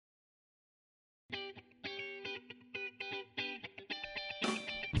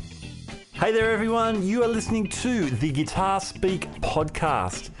Hey there, everyone. You are listening to the Guitar Speak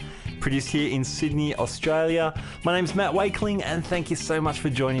podcast, produced here in Sydney, Australia. My name's Matt Wakeling, and thank you so much for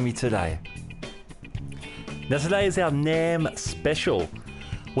joining me today. Now, today is our NAMM special.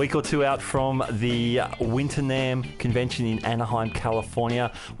 Week or two out from the Winter NAMM convention in Anaheim,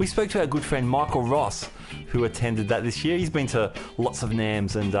 California. We spoke to our good friend Michael Ross, who attended that this year. He's been to lots of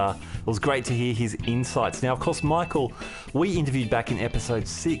NAMMs, and it was great to hear his insights. Now, of course, Michael, we interviewed back in episode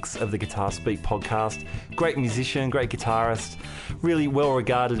 6 of the Guitar Speak podcast. Great musician, great guitarist, really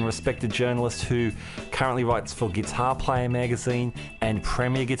well-regarded and respected journalist who currently writes for Guitar Player magazine and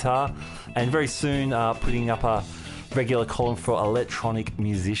Premier Guitar, and very soon putting up a regular column for Electronic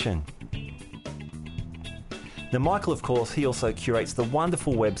Musician. Now, Michael, of course, he also curates the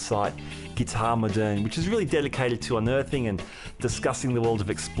wonderful website Guitar Moderne, which is really dedicated to unearthing and discussing the world of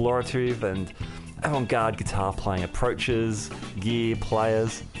explorative and avant-garde guitar playing approaches, gear,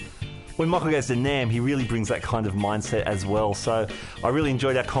 players. When Michael goes to NAMM, he really brings that kind of mindset as well. So I really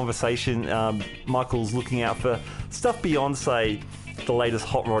enjoyed our conversation. Michael's looking out for stuff beyond, say, the latest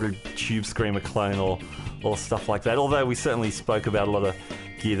hot-rodded Tube Screamer clone or stuff like that. Although we certainly spoke about a lot of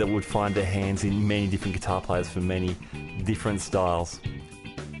gear that would find their hands in many different guitar players for many different styles.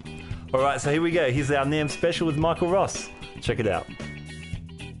 All right, so here we go. Here's our NAMM special with Michael Ross. Check it out.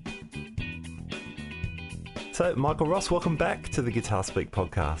 So, Michael Ross, welcome back to the Guitar Speak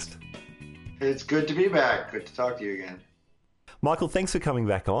podcast. It's good to be back. Good to talk to you again. Michael, thanks for coming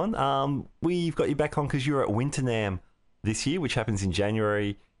back on. We've got you back on because you were at Winter NAMM this year, which happens in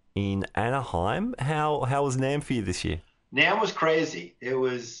January in Anaheim. How was NAMM for you this year? NAMM was crazy. It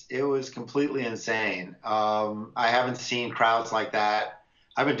was completely insane. I haven't seen crowds like that.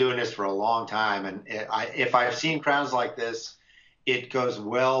 I've been doing this for a long time, and if I've seen crowds like this, it goes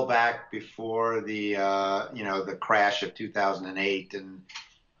well back before the the crash of 2008 and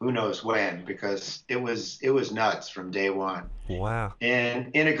who knows when, because it was nuts from day one. Wow.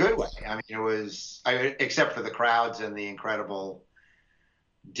 And in a good way. I mean, it was, except for the crowds and the incredible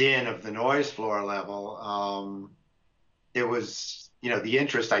din of the noise floor level. It was, the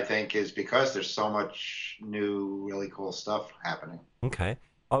interest, I think, is because there's so much new, really cool stuff happening. Okay.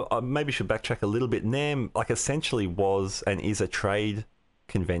 I maybe should backtrack a little bit. NAMM, essentially was and is a trade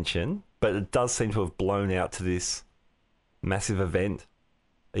convention, but it does seem to have blown out to this massive event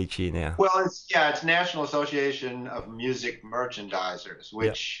each year now. Well, it's National Association of Music Merchandisers,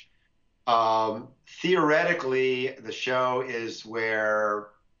 which theoretically the show is where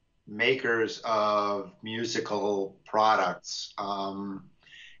makers of musical products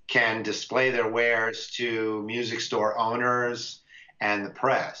can display their wares to music store owners and the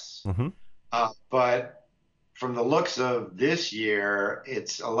press. Mm-hmm. But from the looks of this year,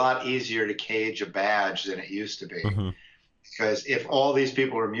 it's a lot easier to cage a badge than it used to be. Mm-hmm. Because if all these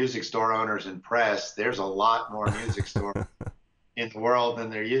people are music store owners and press, there's a lot more music stores in the world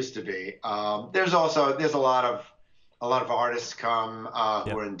than there used to be. There's a lot of artists come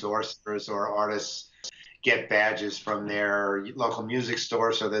who are endorsers, or artists get badges from their local music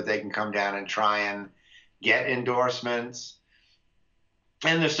store so that they can come down and try and get endorsements.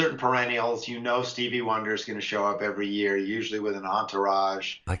 And there's certain perennials. Stevie Wonder is going to show up every year, usually with an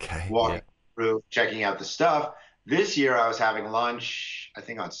entourage, walking through, checking out the stuff. This year I was having lunch, I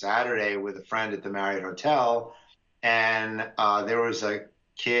think on Saturday, with a friend at the Marriott Hotel, and there was a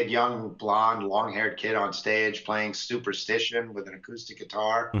kid, young, blonde, long-haired kid on stage playing Superstition with an acoustic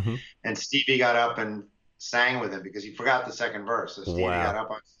guitar. Mm-hmm. And Stevie got up and sang with him because he forgot the second verse. So Stevie got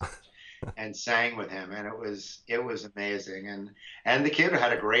up on stage and sang with him, and it was amazing. And the kid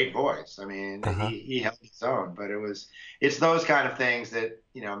had a great voice. I mean, he held his own. But it's those kind of things that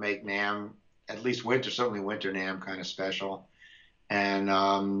make NAMM, at least certainly Winter NAMM, kind of special. And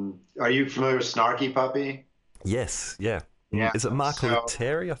are you familiar with Snarky Puppy? Yes, yeah. Is it Mark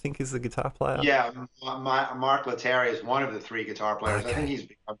Lettieri, I think, is the guitar player? Yeah, Mark Lettieri is one of the 3 guitar players. Okay. I think he's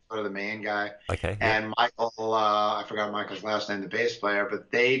become sort of the main guy. Okay. And Michael, I forgot Michael's last name, the bass player,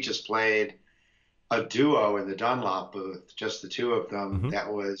 but they just played a duo in the Dunlop booth, just the 2 of them. Mm-hmm. That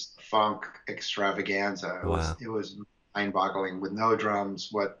was funk extravaganza. It was mind-boggling with no drums,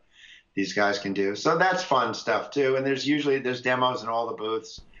 what these guys can do. So that's fun stuff too. And there's demos in all the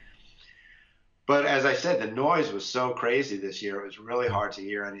booths. But as I said, the noise was so crazy this year. It was really hard to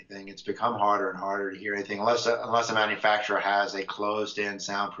hear anything. It's become harder and harder to hear anything unless a manufacturer has a closed-in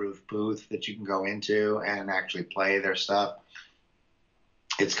soundproof booth that you can go into and actually play their stuff.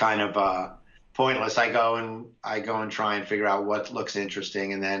 It's kind of pointless. I go and try and figure out what looks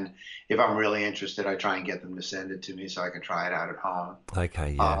interesting, and then if I'm really interested, I try and get them to send it to me so I can try it out at home.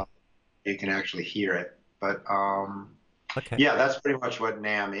 Okay, yeah. You can actually hear it. But Okay. Yeah, that's pretty much what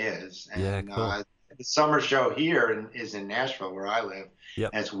NAMM is. Yeah, And cool. the summer show here is in Nashville, where I live,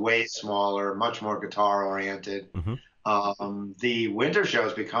 Yep. and it's way smaller, much more guitar oriented. Hmm. The winter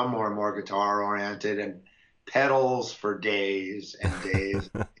shows become more and more guitar oriented and pedals for days and days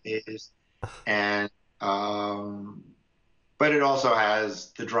and days. And um, but it also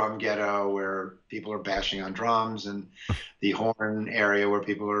has the drum ghetto where people are bashing on drums, and the horn area where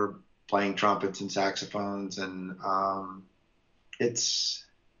people are playing trumpets and saxophones, and it's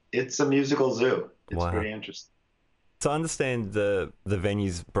it's a musical zoo. It's Wow. pretty interesting. So I understand the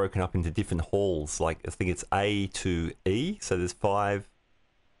venue's broken up into different halls. Like I think it's A to E. So there's 5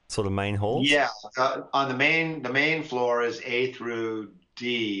 sort of main halls. Yeah, on the main floor is A through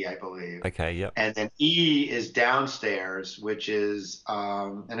D, I believe, Okay. Yep. and then E is downstairs, which is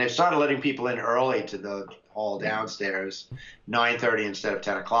and they've started letting people in early to the hall downstairs, 9:30 instead of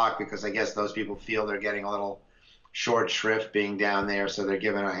 10 o'clock, because I guess those people feel they're getting a little short shrift being down there, so they're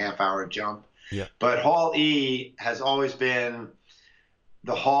given a half-hour jump. Yep. But Hall E has always been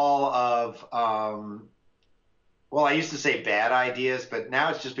the hall of well, I used to say bad ideas, but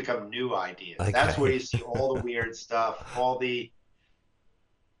now it's just become new ideas. That's where Okay. you see all the weird stuff, all the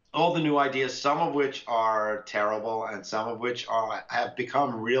new ideas, some of which are terrible and some of which are have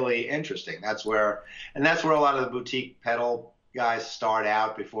become really interesting. That's where a lot of the boutique pedal guys start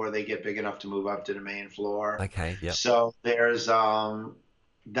out before they get big enough to move up to the main floor. Okay. Yep. So there's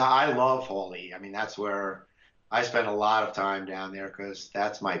I love Holy. I mean, that's where I spend a lot of time down there because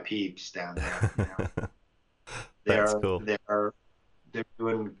that's my peeps down there. That's They're cool. they're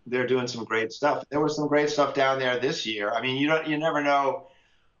they're doing some great stuff. There was some great stuff down there this year. I mean, you never know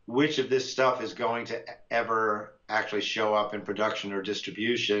which of this stuff is going to ever actually show up in production or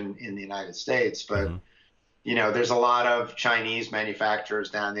distribution in the United States, but Hmm. there's a lot of Chinese manufacturers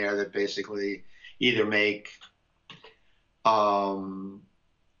down there that basically either make um,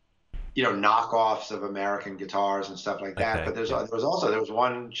 knockoffs of American guitars and stuff like that. Okay. But Yep. there was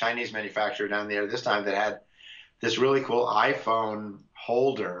one Chinese manufacturer down there this time that had this really cool iPhone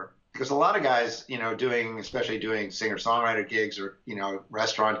holder, because a lot of guys, especially doing singer-songwriter gigs or,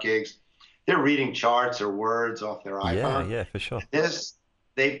 restaurant gigs, they're reading charts or words off their Yeah. iPhone. Yeah. For sure. This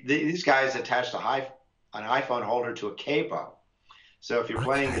these guys attached an iPhone holder to a capo. So if you're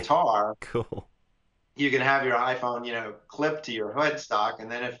playing Okay. guitar, Cool. you can have your iPhone, clipped to your headstock,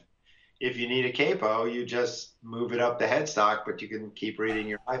 and then if you need a capo, you just move it up the headstock, but you can keep reading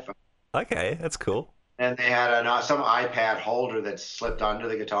your iPhone. Okay. That's cool. And they had some iPad holder that slipped under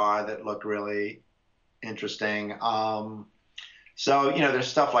the guitar that looked really interesting. So there's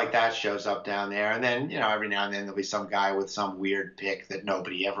stuff like that shows up down there, and then every now and then there'll be some guy with some weird pick that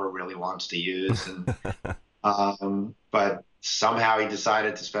nobody ever really wants to use, and but somehow he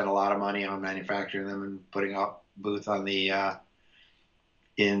decided to spend a lot of money on manufacturing them and putting up booth on the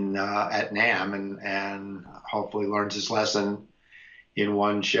in at NAMM, and hopefully learns his lesson in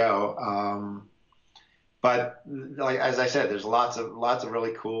one show. But like as I said, there's lots of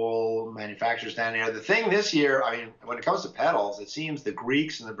really cool manufacturers down there. The thing this year, I mean, when it comes to pedals, it seems the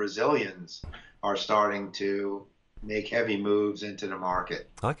Greeks and the Brazilians are starting to make heavy moves into the market.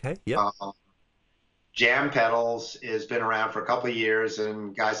 Okay. Yep. Um, Jam Pedals has been around for a couple of years,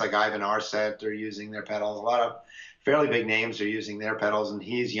 and guys like Ivan Arset are using their pedals. A lot of fairly big names are using their pedals, and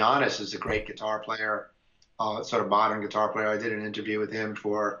Giannis is a great guitar player, sort of modern guitar player. I did an interview with him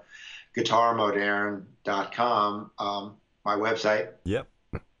for guitarmodern.com, my website. Yep.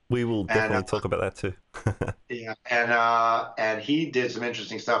 We will And definitely talk about that too. yeah, and he did some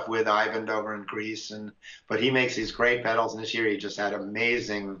interesting stuff with Ivan over in Greece, but he makes these great pedals. And this year he just had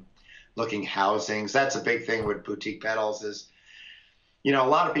amazing looking housings. That's a big thing with boutique pedals is, a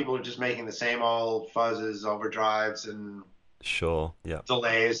lot of people are just making the same old fuzzes, overdrives, and Sure. Yep.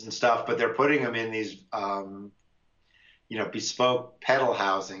 delays and stuff, but they're putting them in these, bespoke pedal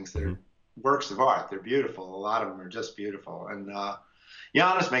housings that Hmm. are works of art. They're beautiful. A lot of them are just beautiful. And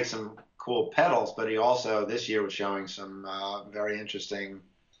Giannis makes some cool pedals, but he also this year was showing some very interesting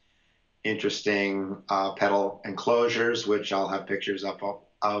pedal enclosures, which I'll have pictures up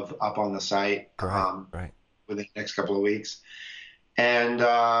on the site Right. Right. within the next couple of weeks. And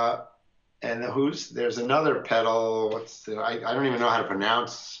there's another pedal. I don't even know how to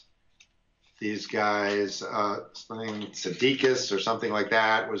pronounce these guys. Something Sadikis or something like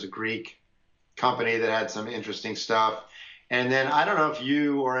that was a Greek company that had some interesting stuff. And then I don't know if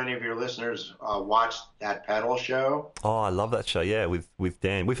you or any of your listeners watched that pedal show. Oh, I love that show. Yeah, with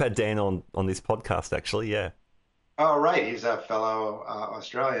Dan. We've had Dan on this podcast actually. Yeah. Oh, right, he's a fellow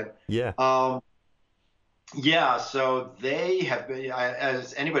Australian. Yeah. Yeah, so they have been,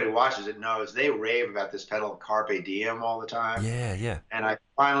 as anybody who watches it knows, they rave about this pedal Carpe Diem all the time. Yeah, yeah. And I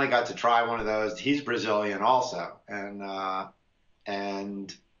finally got to try one of those. He's Brazilian also,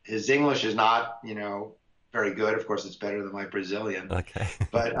 and his English is not, very good. Of course, it's better than my Brazilian. Okay.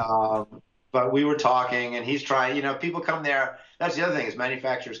 But but we were talking, and he's trying. People come there. That's the other thing is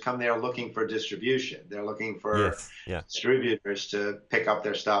manufacturers come there looking for distribution. They're looking for Yes. Yeah. distributors to pick up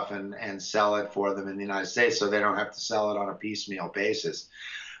their stuff and sell it for them in the United States, so they don't have to sell it on a piecemeal basis.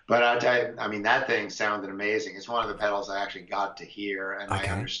 But I mean, that thing sounded amazing. It's one of the pedals I actually got to hear, and I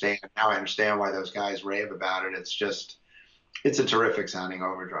Okay. understand now. I understand why those guys rave about it. It's a terrific sounding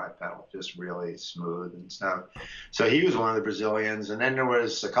overdrive pedal, just really smooth and stuff. So he was one of the Brazilians, and then there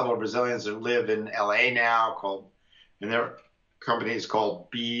was a couple of Brazilians that live in LA now, and their company is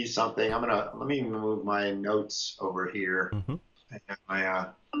called B something. Let me move my notes over here. Hmm. I have my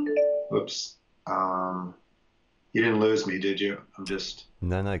whoops. You didn't lose me, did you? I'm just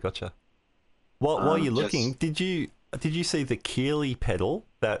No, no, gotcha. While you're looking, just. did you see the Keeley pedal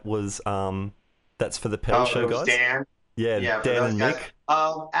that was that's for the pedal Oh, show it was guys? Dan. Yeah, Yeah, for Dan those and guys.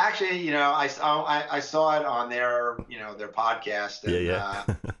 Mick. Actually, I saw it on their podcast, Yeah, and yeah.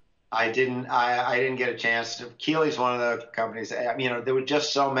 I didn't get a chance to. Keeley's one of the companies. There were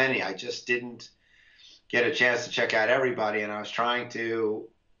just so many. I just didn't get a chance to check out everybody, and I was trying to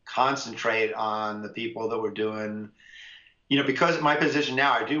concentrate on the people that were doing. Because my position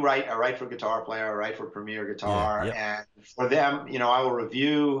now, I write for Guitar Player, I write for Premier Yeah, Guitar, yep. and for them, I will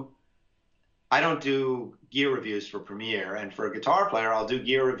review. I don't do gear reviews for Premiere, and for a Guitar Player, I'll do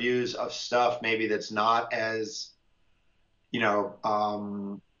gear reviews of stuff maybe that's not as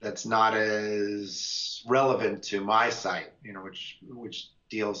relevant to my site, which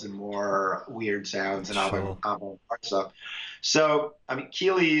deals in more weird sounds and Sure. avant-garde stuff. So, I mean,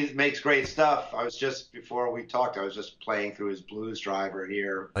 Keeley makes great stuff. Before we talked, I was just playing through his blues driver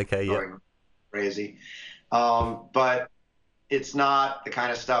here, Okay, yep. going crazy. But it's not the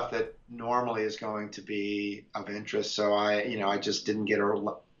kind of stuff that normally is going to be of interest. So I just didn't get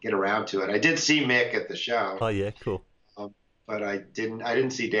around to it. I did see Mick at the show, Oh yeah, cool. but I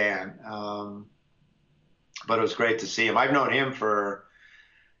didn't see Dan. But it was great to see him. I've known him for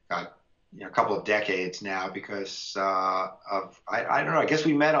God, a couple of decades now because I don't know. I guess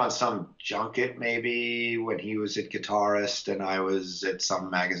we met on some junket maybe when he was at Guitarist and I was at some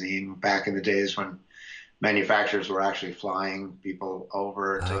magazine back in the days when manufacturers were actually flying people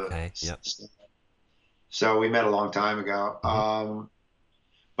over to. Okay, yep. So we met a long time ago. Hmm.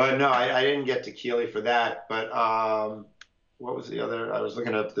 But no, I didn't get to Keeley for that. But what was the other? I was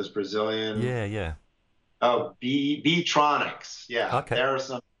looking up this Brazilian. Yeah, yeah. Oh, Tronics. Yeah, Okay. there are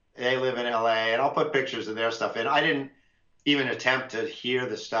some. They live in LA, and I'll put pictures of their stuff in. I didn't even attempt to hear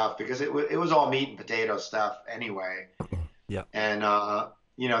the stuff because it was all meat and potato stuff anyway. Yep. And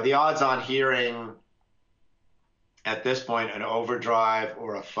the odds on hearing at this point an overdrive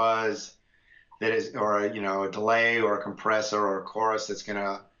or a fuzz that is, or a delay or a compressor or a chorus that's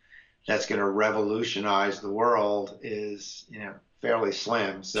gonna revolutionize the world is fairly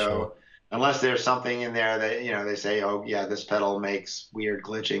slim. Sure. So unless there's something in there that they say, oh yeah, this pedal makes weird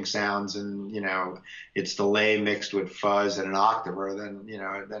glitching sounds and it's delay mixed with fuzz and an octaver, then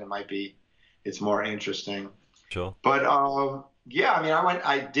it might be it's more interesting. Sure. But yeah, I mean,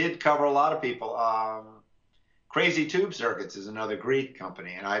 I did cover a lot of people. Crazy Tube Circuits is another Greek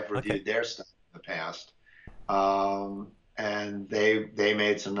company, and I've Okay. reviewed their stuff in the past. And they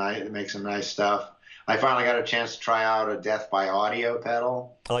make some nice stuff. I finally got a chance to try out a Death by Audio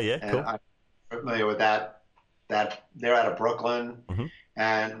pedal, Oh yeah, and cool. I'm familiar with that. That they're out of Brooklyn, Hmm.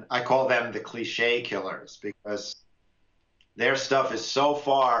 and I call them the cliche killers because their stuff is so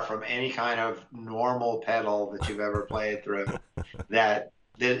far from any kind of normal pedal that you've ever played through that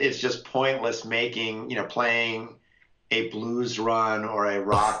it's just pointless playing a blues run or a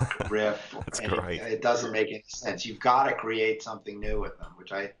rock riff or That's anything. great. It doesn't make any sense. You've got to create something new with them,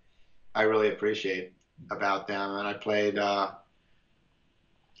 which I really appreciate about them. And I played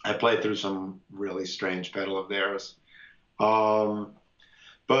through some really strange pedal of theirs. Um,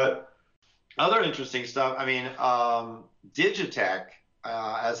 but other interesting stuff. I mean, Digitech,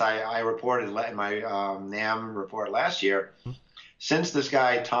 as I reported in my NAM report last year, Hmm. since this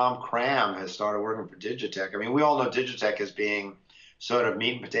guy Tom Cram has started working for Digitech. I mean, we all know Digitech as being sort of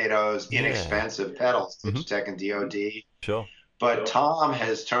meat and potatoes, Yeah. inexpensive pedals, Hmm. Digitech and DoD. Sure. But Tom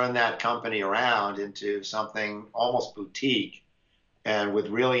has turned that company around into something almost boutique and with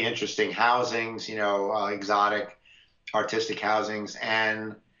really interesting housings, exotic artistic housings.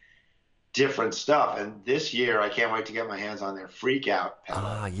 And different stuff. And this year, I can't wait to get my hands on their Freak Out pedal.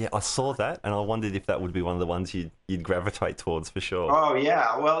 Ah, yeah, I saw that, and I wondered if that would be one of the ones you'd gravitate towards for sure. Oh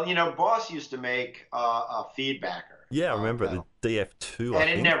yeah, well, Boss used to make a feedbacker Yeah, I remember it, pedal, the DF2, I and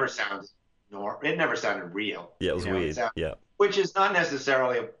it think. never sounded it never sounded real. Yeah, it was weird. Yeah, Which is not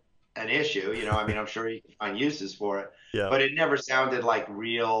necessarily an issue. I mean, I'm sure you can find uses for it, yeah, but it never sounded like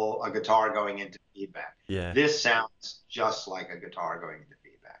a guitar going into feedback. yeah, This sounds just like a guitar going into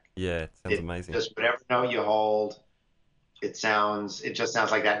feedback. yeah. It sounds amazing. Just whatever note you hold, it just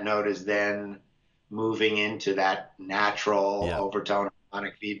sounds like that note is then moving into that natural Yeah, overtone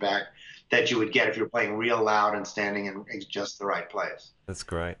harmonic feedback that you would get if you're playing real loud and standing in just the right place. that's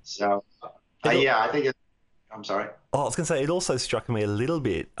great. So, It, yeah, I think I'm sorry. Oh, I was going to say, it also struck me a little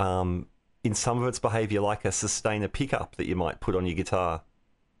bit in some of its behaviour like a sustainer pickup that you might put on your guitar,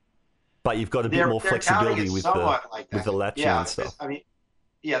 but you've got a bit more They're touting flexibility it with somewhat like with the that. latching Yeah, and stuff. I mean,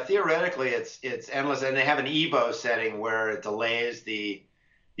 yeah, theoretically it's endless, and they have an EBO setting where it delays the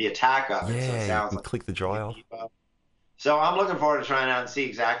attack of it, so it Yeah, you sounds can like click the dry an off. EBO. So I'm looking forward to trying out and see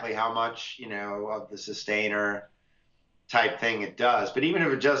exactly how much, of the sustainer type thing it does. But even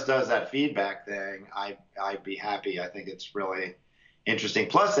if it just does that feedback thing, I'd be happy. I think it's really interesting.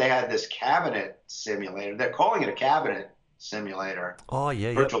 Plus, they had this cabinet simulator. They're calling it a cabinet simulator, Oh, yeah,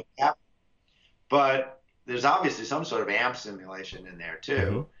 yep. virtual cabinet, but there's obviously some sort of amp simulation in there Hmm.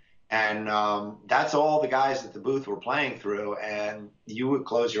 too. And that's all the guys at the booth were playing through. And you would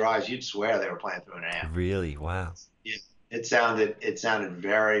close your eyes, you'd swear they were playing through an amp. Really, wow. Yeah, it sounded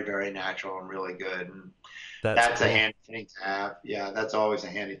very, very natural and really good. And That's that's a cool. handy thing to have. Yeah, that's always a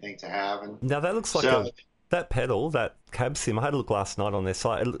handy thing to have. And Now that looks like so, that pedal, that cab sim. I had a look last night on their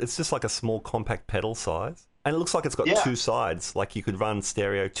site. It's just like a small compact pedal size, and it looks like it's got yeah, two sides. Like you could run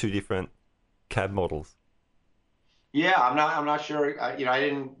stereo two different cab models. yeah, I'm not sure. I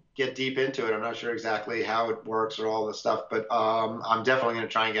didn't get deep into it. I'm not sure exactly how it works or all this stuff, but I'm definitely going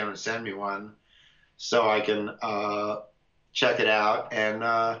to try and get them to send me one so I can check it out. And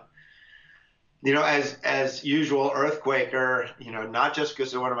as usual, Earthquaker, not just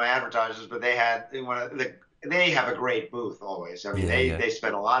because they're one of my advertisers, but they have a great booth always. I mean, Yeah, they yeah. they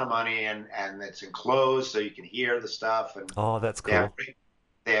spend a lot of money, and it's enclosed so you can hear the stuff, and Oh, that's they have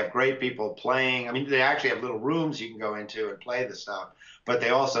cool. great people playing. I mean, they actually have little rooms you can go into and play the stuff, but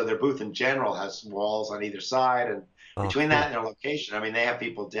their booth in general has walls on either side, and Oh, between that cool. and their location, I mean, they have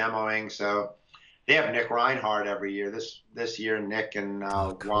people demoing. So they have Nick Reinhardt every year. This year, Nick and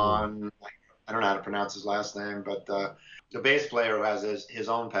Oh, cool. Juan, I don't know how to pronounce his last name, but the bass player who has his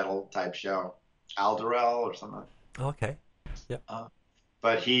own pedal type show, Alderell or something. Okay. Yep. Uh,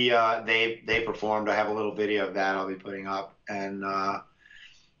 but they performed. I have a little video of that I'll be putting up, and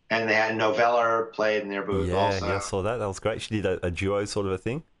they had Noveller played in their booth Yeah, yeah. I also. saw that. That was great. She did a duo sort of a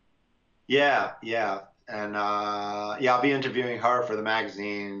thing. Yeah, yeah, and yeah, I'll be interviewing her for the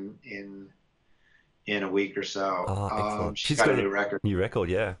magazine in a week or so. Oh, excellent. She's She's got a got a new record. new record.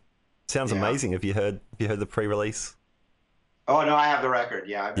 Yeah. Sounds Yeah. amazing. Have you heard the pre-release? Oh no, I have the record.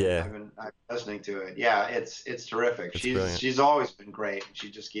 Yeah, Yeah, I've been listening to it. Yeah, it's terrific. it's She's brilliant. she's always been great. She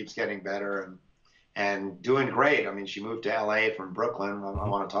just keeps getting better and doing great. I mean, she moved to LA from Brooklyn. I Hmm.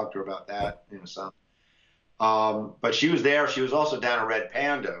 want to talk to her about that in some. But she was there. She was also down at Red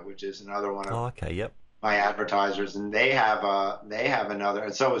Panda, which is another one of Oh, okay. Yep. my advertisers, and they have another,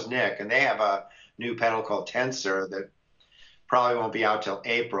 and so is Nick, and they have a new pedal called Tensor that probably won't be out till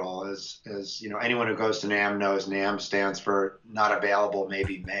April. As anyone who goes to NAM knows, NAM stands for not available,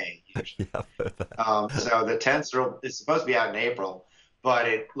 maybe May usually. Yeah, I've heard that. So the Tensor is supposed to be out in April, but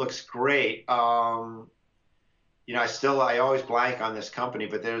it looks great. I always blank on this company,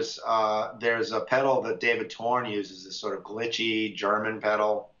 but there's a pedal that David Torn uses, this sort of glitchy German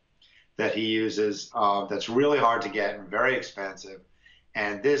pedal that he uses, that's really hard to get and very expensive.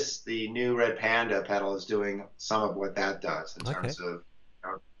 And the new Red Panda pedal is doing some of what that does in Okay. terms of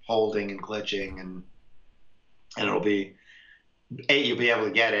holding and glitching, and you'll be able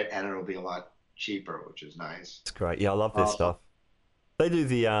to get it, and it'll be a lot cheaper, which is nice. It's great. Yeah, I love their Uh, stuff. They do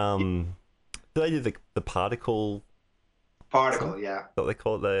the do they do the particle Particle, thing? yeah. What they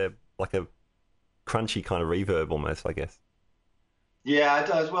call it, the like a crunchy kind of reverb almost, I guess. Yeah, it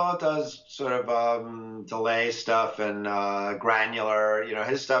does. Well, it does sort of delay stuff and granular.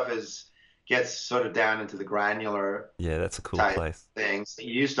 His stuff gets sort of down into the granular Yeah, that's a cool type place. things.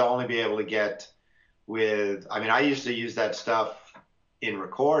 You used to only be able to get with. I mean, I used to use that stuff in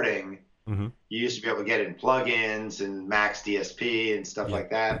recording. Hmm. You used to be able to get it in plugins and Max DSP and stuff Yeah. like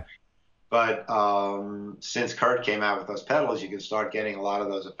that. But since Kurt came out with those pedals, you can start getting a lot of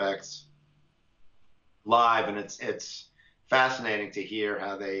those effects live, and it's fascinating to hear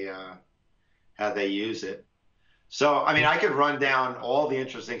how they how they use it. So, I mean, I could run down all the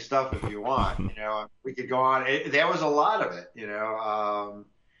interesting stuff if you want. We could go on. There was a lot of it,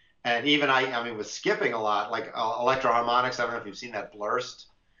 and even I mean, with skipping a lot, like Electro Harmonics. I don't know if you've seen that Blurst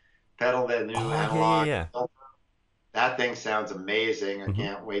pedal, the new Oh, yeah, yeah, analog. yeah. That thing sounds amazing. I Hmm.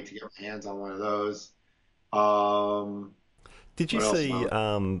 can't wait to get my hands on one of those. Um, Did you what else?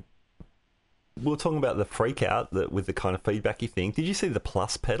 see? We were talking about the freak out that with the kind of feedbacky thing. Did you see the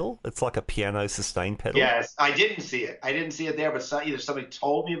plus pedal? It's like a piano sustain pedal. Yes, I didn't see it. I didn't see it there, but either somebody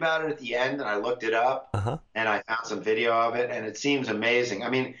told me about it at the end, and I looked it up, Uh huh. and I found some video of it, and it seems amazing. I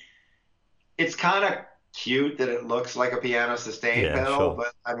mean, it's kind of cute that it looks like a piano sustain Yeah, pedal, sure,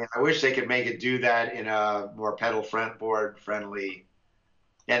 but I mean, I wish they could make it do that in a more pedal fretboard friendly,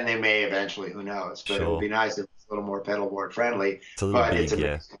 and they may eventually, who knows? But it would sure. be nice if it's a little more pedal board friendly. It's a little But it's big, yeah.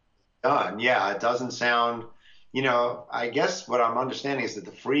 amazing done. Yeah, it doesn't sound, I guess what I'm understanding is that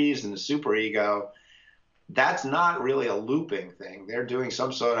the Freeze and the Super Ego, that's not really a looping thing. They're doing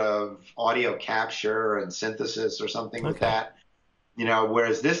some sort of audio capture and synthesis or something with Okay. that.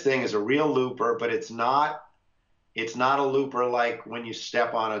 Whereas this thing is a real looper, but it's not a looper like when you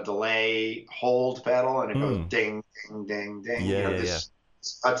step on a delay hold pedal and it goes Mm. ding ding ding ding. Yeah, yeah, yeah. This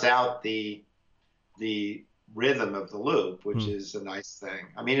cuts out the rhythm of the loop, which Mm. is a nice thing.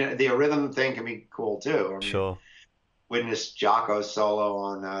 I mean, the rhythm thing can be cool too. I mean, Sure. witness Jocko's solo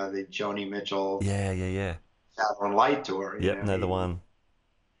on the Joni Mitchell Yeah, yeah, yeah. Saturn Light tour. Yep, no, the one.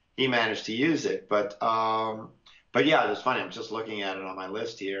 He managed to use it, but yeah, it was funny. I'm just looking at it on my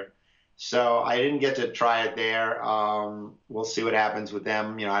list here. So I didn't get to try it there. We'll see what happens with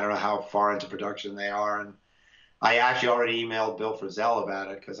them. I don't know how far into production they are, and I actually already emailed Bill Frisell about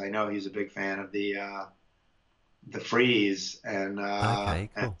it because I know he's a big fan of the Freeze, Okay,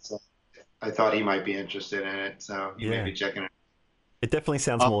 and cool. so I thought he might be interested in it. So you may Yeah. be checking it. It definitely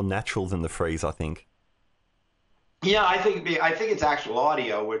sounds more natural than the freeze, I think. Yeah, I think it's actual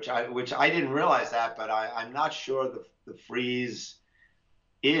audio, which I didn't realize that, but I'm not sure the Freeze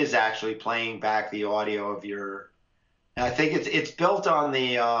is actually playing back the audio of your. And I think it's built on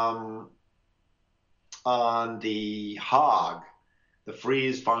the Hog, the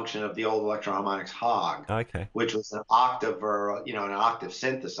Freeze function of the old Electro Harmonics Hog, Okay. which was an octave or an octave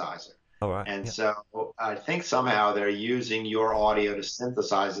synthesizer. All right. And Yeah. so I think somehow they're using your audio to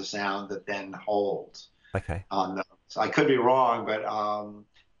synthesize a sound that then holds Okay. on those. I could be wrong,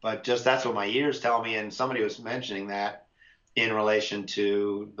 but just that's what my ears tell me. And somebody was mentioning that in relation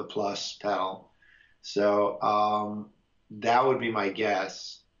to the plus pedal. So that would be my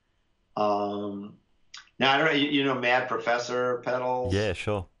guess. Now I don't know, Mad Professor pedals. Yeah,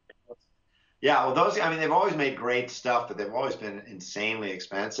 sure. Yeah, well, those, I mean, they've always made great stuff, but they've always been insanely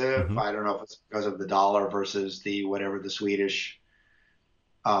expensive. Hmm. I don't know if it's because of the dollar versus the whatever the Swedish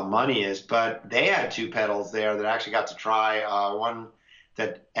money is, but they had two pedals there that I actually got to try. One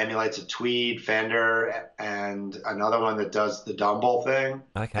that emulates a Tweed Fender and another one that does the Dumble thing.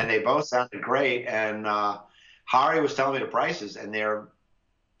 And Okay. they both sounded great. And Hari was telling me the prices, and they're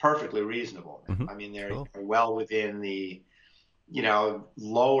perfectly reasonable. Hmm. I mean, they're Cool. well within the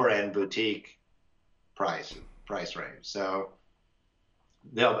lower end boutique price range. So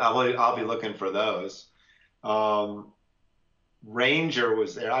I'll be looking for those. Ranger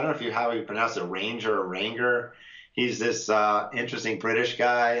was there. I don't know how you pronounce it, Ranger or Ranger. He's this interesting British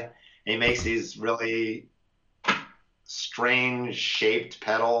guy. He makes these really strange shaped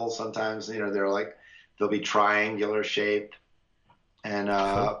pedals. Sometimes they'll be triangular shaped, and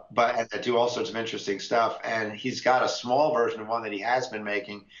Cool. and they do all sorts of interesting stuff. And he's got a small version of one that he has been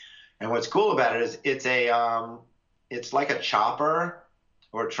making. And what's cool about it is it's like a chopper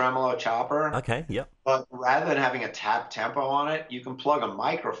or a tremolo chopper, Okay. Yep. but rather than having a tap tempo on it, you can plug a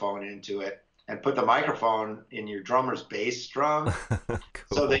microphone into it and put the microphone in your drummer's bass drum so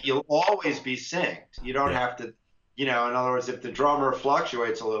Cool. that you'll always be synced. You don't Yeah. have to, in other words, if the drummer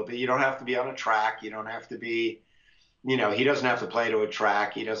fluctuates a little bit, you don't have to be on a track. You don't have to be, he doesn't have to play to a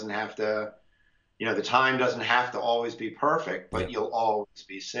track. He doesn't have to, the time doesn't have to always be perfect, but Yep. you'll always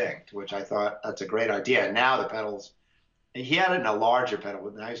be synced, which I thought that's a great idea. And now the pedals, he had it in a larger pedal,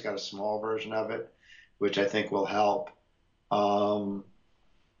 but now he's got a small version of it, which I think will help.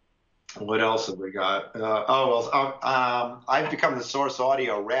 What else have we got? I've become the Source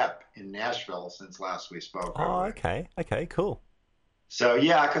Audio rep in Nashville since last we spoke. Oh, okay. Okay. Cool. So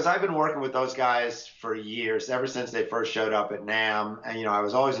yeah, because I've been working with those guys for years, ever since they first showed up at NAMM, and I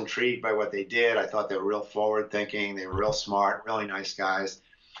was always intrigued by what they did. I thought they were real forward thinking, they were real smart, really nice guys.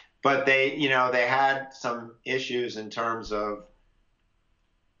 But they had some issues in terms of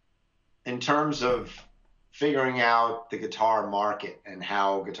figuring out the guitar market and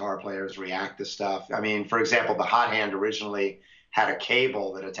how guitar players react to stuff. I mean, for example, the hot hand originally had a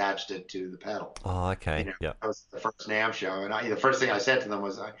cable that attached it to the pedal. Oh, okay. Yeah. That was the first NAMM show, and the first thing I said to them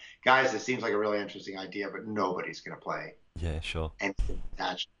was, "Guys, this seems like a really interesting idea, but nobody's going to play Yeah, sure. anything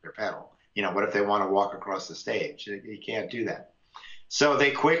attached to their pedal. What if they want to walk across the stage? You can't do that." So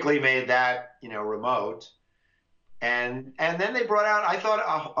they quickly made that, remote, and then they brought out, I thought,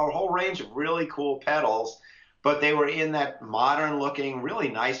 a whole range of really cool pedals, but they were in that modern looking, really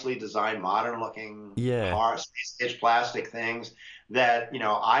nicely designed, modern looking Yeah. hard space plastic things that,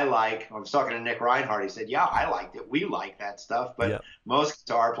 I like. I was talking to Nick Reinhardt. He said, "Yeah, I liked it. We like that stuff." But Yeah. most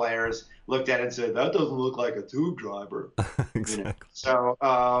guitar players looked at it and said, "That doesn't look like a tube driver." Exactly. So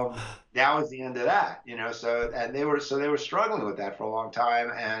that was the end of that. They were struggling with that for a long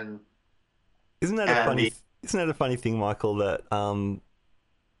time. Isn't that a funny thing, Michael, that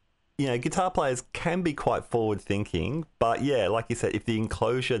guitar players can be quite forward thinking, but yeah, like you said, if the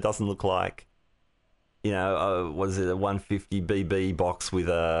enclosure doesn't look like, what is it, a 150 BB box with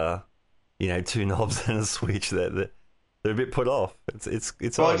two knobs and a switch, they're a bit put off. It's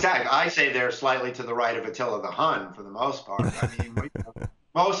well, odd. exactly. I say they're slightly to the right of Attila the Hun for the most part. I mean,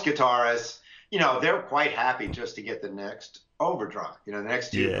 most guitarists, they're quite happy just to get the next overdrive, the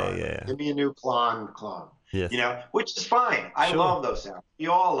next tube drive. Yeah. Give me a new clone. Yes. Which is fine. I love those sounds. We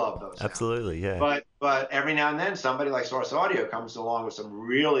all love those sounds. Absolutely, yeah. But every now and then somebody like Source Audio comes along with some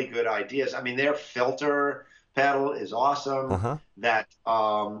really good ideas. I mean, their filter pedal is awesome. Uh-huh. That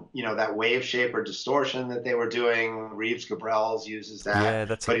that wave shaper distortion that they were doing, Reeves Gabrels uses that. Yeah,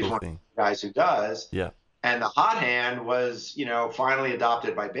 that's a but he's cool one thing. of the guys who does. Yeah. And the hot hand was, finally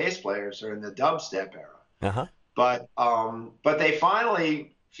adopted by bass players during the dubstep era. Uh-huh. But they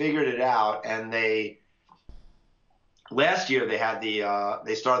finally figured it out, and last year they had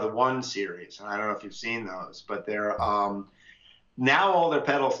they started the One series, and I don't know if you've seen those, but they're now all their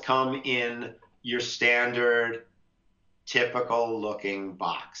pedals come in your standard, typical looking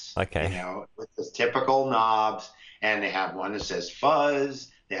box. Okay. With the typical knobs, and they have one that says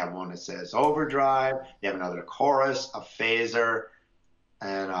fuzz, they have one that says overdrive, they have another chorus, a phaser,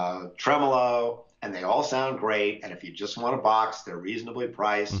 and a tremolo, and they all sound great. And if you just want a box, they're reasonably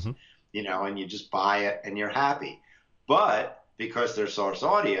priced, Mm-hmm. and you just buy it and you're happy. But because they're Source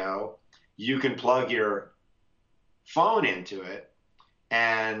Audio, you can plug your phone into it,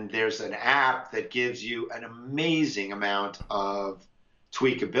 and there's an app that gives you an amazing amount of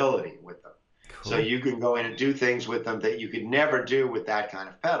tweakability with them. Cool. So you can go in and do things with them that you could never do with that kind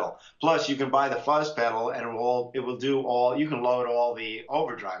of pedal. Plus, you can buy the fuzz pedal, and it will do all. You can load all the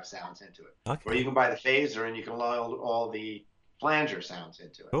overdrive sounds into it, or you can buy the phaser and you can load all the flanger sounds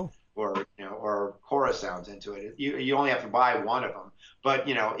into it. Cool. Or chorus sounds into it. You only have to buy one of them. But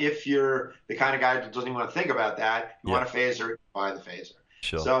if you're the kind of guy that doesn't even want to think about that, you want a phaser, buy the phaser.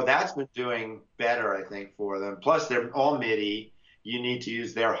 Sure. So that's been doing better, I think, for them. Plus, they're all MIDI. You need to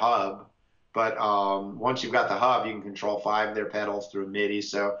use their hub. But once you've got the hub, you can control 5 of their pedals through MIDI.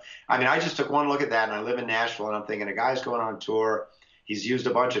 So, I mean, I just took one look at that, and I live in Nashville, and I'm thinking, a guy's going on tour. He's used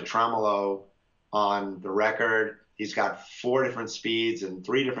a bunch of tremolo on the record. He's got 4 different speeds and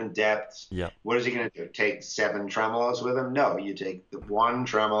 3 different depths. Yeah. What is he going to do? Take 7 tremolos with him? No, you take the 1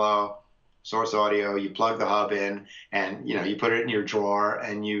 tremolo, Source Audio, you plug the hub in, and you put it in your drawer,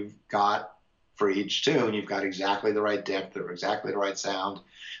 and you've got, for each tune, you've got exactly the right depth or exactly the right sound,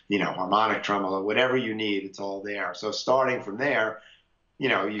 harmonic tremolo, whatever you need, it's all there. So starting from there,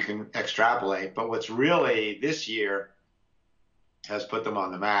 you can extrapolate. But what's really this year has put them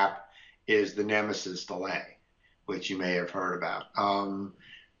on the map is the Nemesis delay, which you may have heard about.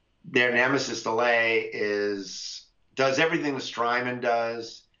 Their Nemesis delay does everything the Strymon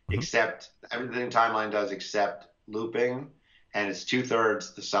does, except everything Timeline does except looping, and it's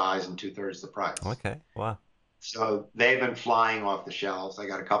 2/3 the size and 2/3 the price. Okay, wow. So they've been flying off the shelves. I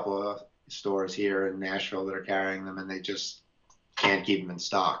got a couple of stores here in Nashville that are carrying them, and they just can't keep them in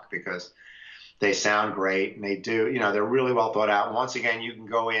stock because they sound great, and they do, they're really well thought out. And once again, you can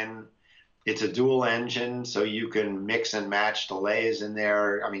go in. It's a dual engine, so you can mix and match delays in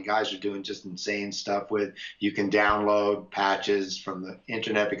there. I mean, guys are doing just insane stuff with. You can download patches from the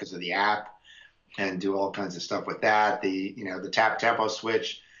internet because of the app, and do all kinds of stuff with that. The tap tempo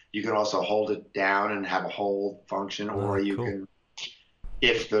switch, you can also hold it down and have a hold function, or you can,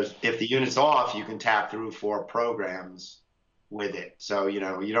 if the unit's off, you can tap through 4 programs with it. So you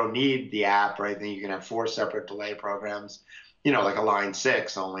don't need the app or anything. You can have 4 separate delay programs, like a Line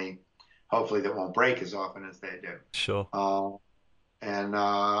 6, only hopefully that won't break as often as they do. Sure.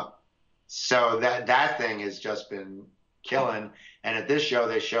 So that thing has just been killing. And at this show,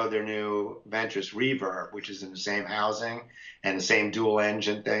 they showed their new Ventris Reverb, which is in the same housing and the same dual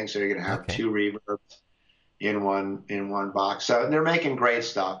engine thing. So you're going to have Okay. two reverbs in one box. So they're making great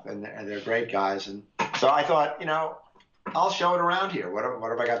stuff, and they're great guys. And so I thought, I'll show it around here. What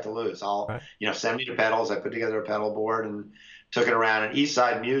have I got to lose? I'll, Right. send me the pedals. I put together a pedal board and took it around. And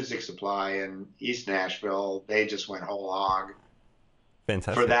Eastside Music Supply in East Nashville, they just went whole hog for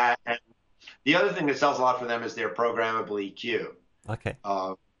Fantastic. that. And the other thing that sells a lot for them is their programmable EQ. Okay.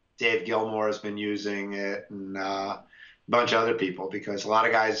 Dave Gilmore has been using it, and a bunch of other people, because a lot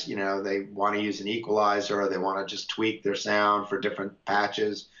of guys, they want to use an equalizer, or they want to just tweak their sound for different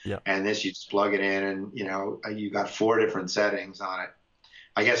patches. Yeah. And this, you just plug it in, and you got 4 different settings on it.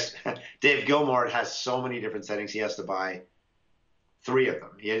 I guess Dave Gilmore has so many different settings, he has to buy 3 of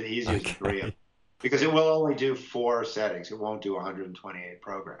them. He's using 3 of them because it will only do 4 settings. It won't do 128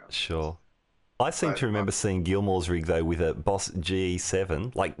 programs. Sure. I seem to remember seeing Gilmore's rig, though, with a Boss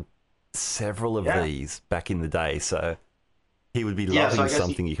GE7, like several of these back in the day. So he would be loving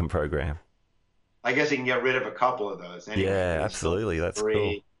something you can program. I guess he can get rid of a couple of those. Anyway. Yeah, absolutely. That's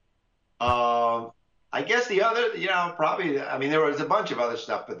 3. Cool. I guess the other, probably, there was a bunch of other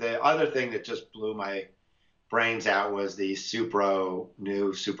stuff, but the other thing that just blew my brains out was the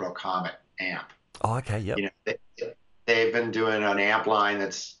new Supro Comet amp. Oh, okay. Yep. They've been doing an amp line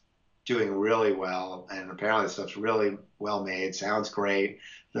that's doing really well, and apparently the stuff's really well made. Sounds great.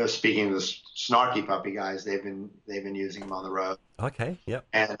 Speaking of the Snarky Puppy guys, they've been using them on the road. Okay. Yep.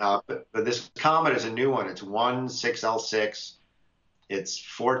 And but this Comet is a new one. It's 6L6. It's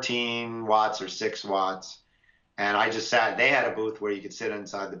 14 watts or 6 watts. And I just sat. They had a booth where you could sit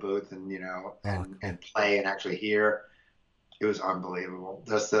inside the booth and and play and actually hear. It was unbelievable.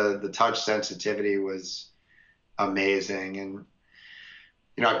 Just the touch sensitivity was amazing. And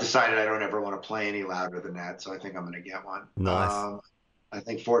I've decided I don't ever want to play any louder than that, so I think I'm going to get one. Nice. I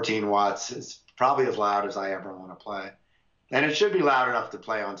think 14 watts is probably as loud as I ever want to play. And it should be loud enough to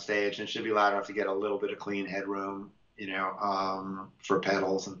play on stage, and it should be loud enough to get a little bit of clean headroom, for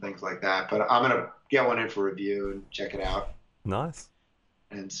pedals and things like that. But I'm going to get one in for review and check it out. Nice.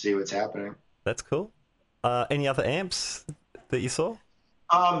 And see what's happening. That's cool. Any other amps that you saw?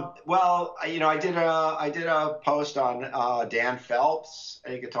 Well, I did a post on Dan Phelps,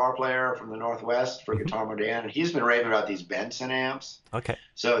 a guitar player from the Northwest for Guitar Moderne, and he's been raving about these Benson amps. Okay.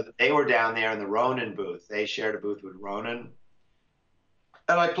 So they were down there in the Ronin booth. They shared a booth with Ronin,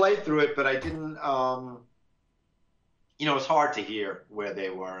 and I played through it, but I didn't. It was hard to hear where they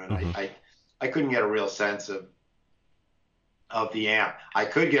were, and I couldn't get a real sense of the amp. I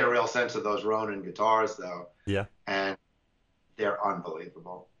could get a real sense of those Ronin guitars, though. Yeah. And they're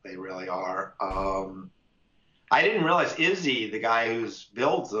unbelievable. They really are. I didn't realize Izzy, the guy who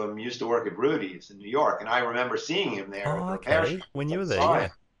builds them, used to work at Rudy's in New York, and I remember seeing him there. Oh, okay. When you were there, yeah.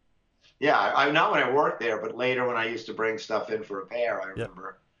 Yeah, not when I worked there, but later when I used to bring stuff in for repair,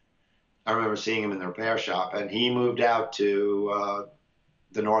 I remember seeing him in the repair shop, and he moved out to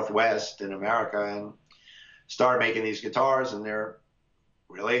the Northwest in America and started making these guitars, and they're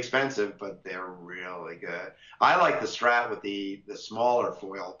really expensive, but they're really good. I like the Strat with the smaller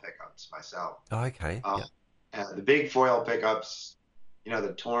foil pickups myself. Oh, okay. The big foil pickups,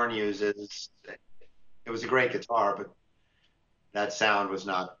 the Torn uses, it was a great guitar, but that sound was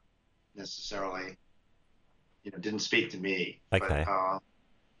not necessarily, didn't speak to me. Okay.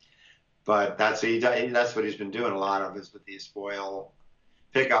 But that's what he's been doing a lot of, is with these foil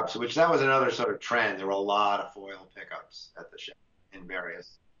pickups, which that was another sort of trend. There were a lot of foil pickups at the show in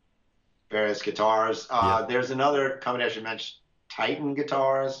various guitars. There's another company I should mention, Titan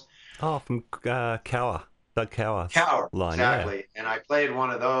Guitars. Oh, from Cower. Doug Cower. Line, exactly. Yeah. And I played one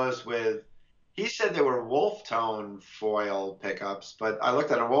of those with, he said they were Wolf Tone foil pickups, but I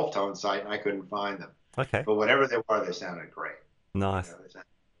looked at a Wolf Tone site and I couldn't find them. Okay. But whatever they were, they sounded great. Nice. They sounded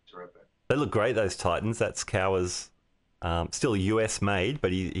terrific. They look great, those Titans. That's Cower's, still US made,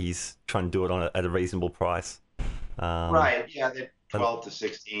 but he's trying to do it at a reasonable price. Right. Yeah. They're 12 to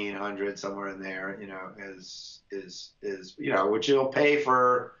 1600, somewhere in there, is which you'll pay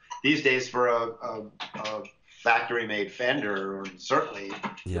for these days for a factory made Fender, or certainly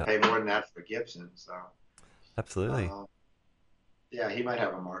you pay more than that for Gibson. So absolutely. He might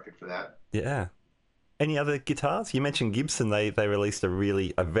have a market for that. Yeah. Any other guitars? You mentioned Gibson. They released a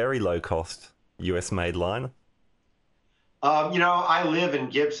very low cost US made line. I live in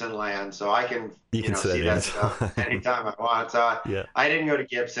Gibson land, so I can see that stuff anytime I want. So I didn't go to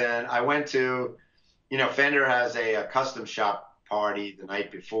Gibson. I went to, Fender has a custom shop party the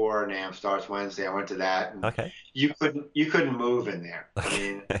night before. NAMM starts Wednesday. I went to that, and Okay. you couldn't move in there. I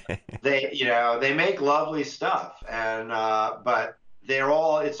mean, they make lovely stuff, and but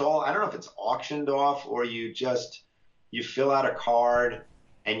it's all, I don't know if it's auctioned off or you fill out a card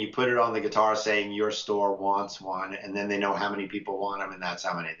and you put it on the guitar saying your store wants one, and then they know how many people want them, and that's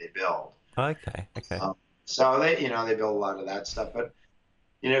how many they build. Okay. Okay. So they build a lot of that stuff, but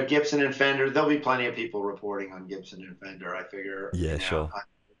Gibson and Fender, there'll be plenty of people reporting on Gibson and Fender. I figure, Yeah, sure.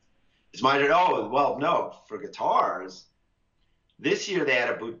 it's my turn. Oh, well, no, for guitars, this year they had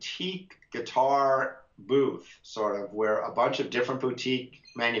a boutique guitar booth, sort of, where a bunch of different boutique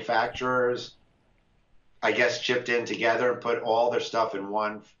manufacturers, I guess, chipped in together and put all their stuff in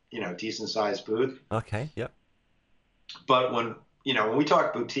one, decent sized booth. Okay. Yep. But when we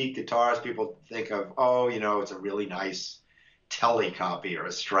talk boutique guitars, people think of, oh, it's a really nice Tele copy or a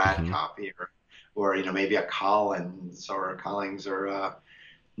Strat copy or maybe a Collins or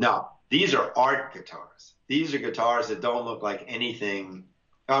no, these are art guitars. These are guitars that don't look like anything.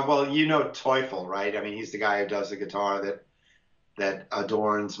 Well, Teufel, right? I mean, he's the guy who does the guitar that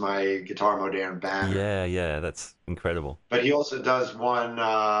adorns my Guitar Moderne banner. Yeah, yeah, that's incredible. But he also does one.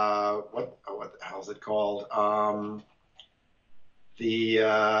 What the hell is it called?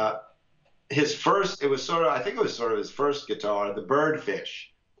 His first. It was sort of. I think it was sort of his first guitar, the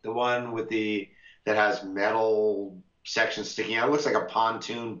Birdfish, the one that has metal sections sticking out. It looks like a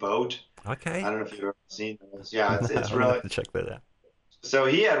pontoon boat. Okay. I don't know if you've ever seen those. Yeah, No, it's I'll really. have to check that out. So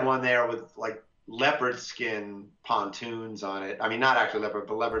he had one there with like leopard skin pontoons on it. I mean, not actually leopard,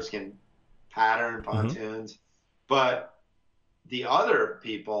 but leopard skin pattern pontoons. But the other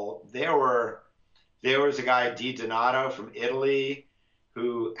people, there was a guy, Di Donato from Italy,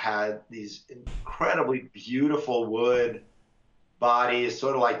 who had these incredibly beautiful wood bodies,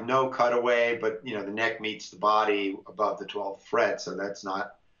 sort of like no cutaway, but the neck meets the body above the 12th fret, so that's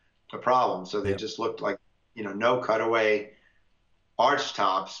not a problem. So they just looked like no cutaway arch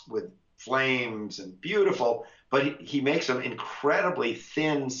tops with flames and beautiful, but he makes them incredibly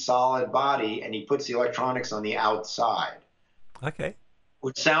thin, solid body, and he puts the electronics on the outside. Okay.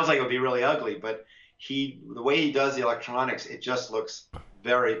 Which sounds like it would be really ugly, but the way he does the electronics, it just looks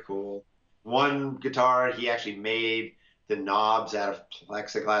very cool. One guitar, he actually made the knobs out of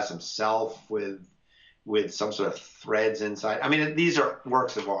plexiglass himself with some sort of threads inside. I mean, these are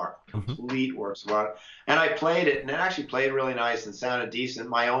works of art, complete works of art. And I played it, and it actually played really nice and sounded decent.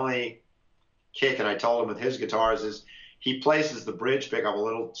 My only kick, and I told him with his guitars, is he places the bridge pickup a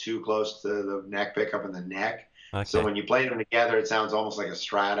little too close to the neck pickup in the neck. Okay. So when you play them together, it sounds almost like a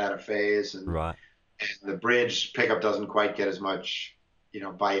Strat out of phase. And, right. And the bridge pickup doesn't quite get as much,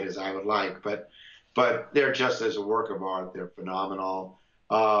 bite as I would like. But they're just, as a work of art, they're phenomenal.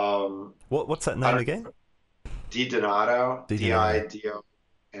 What's that name again? Di Donato. Di-Donato.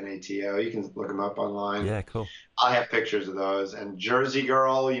 Dionato. You can look them up online. Yeah, cool. I have pictures of those. And Jersey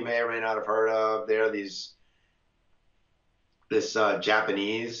Girl, you may or may not have heard of. They're this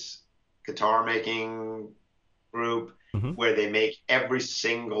Japanese guitar making group where they make every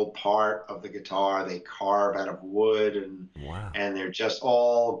single part of the guitar. They carve out of wood, and they're just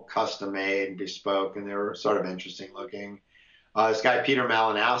all custom made and bespoke, and they're sort of interesting looking. This guy Peter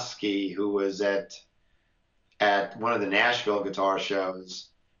Malinowski, who was at one of the Nashville guitar shows,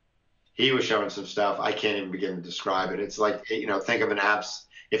 he was showing some stuff. I can't even begin to describe it. It's like, think of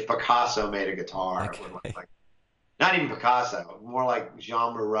if Picasso made a guitar, it would look like, not even Picasso, more like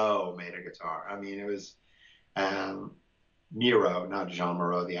Jean Moreau made a guitar. I mean, it was Miro, not Jean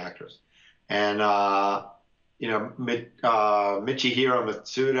Moreau, the actress. And, Michihiro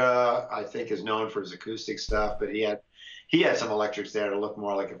Matsuda, I think, is known for his acoustic stuff, but he had some electrics there to look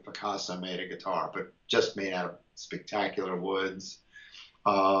more like if Picasso made a guitar, but just made out of spectacular woods.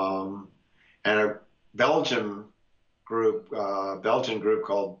 And a Belgian group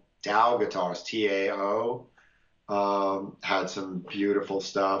called Tao Guitars, Tao, had some beautiful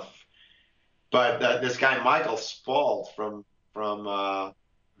stuff. But this guy Michael Spalt from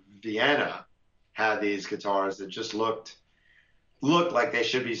Vienna had these guitars that just looked like they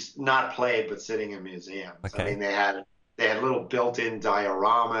should be not played but sitting in museums. Okay. I mean, they had little built-in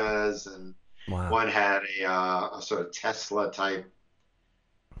dioramas, and one had a sort of Tesla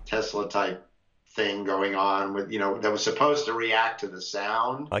type thing going on with that was supposed to react to the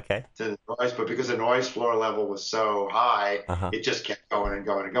sound, to the noise, but because the noise floor level was so high, it just kept going and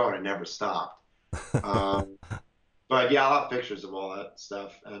going and going and never stopped. But yeah, I'll have pictures of all that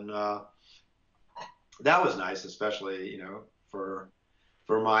stuff, and that was nice, especially for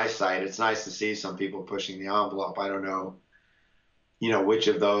my site. It's nice to see some people pushing the envelope. I don't know, which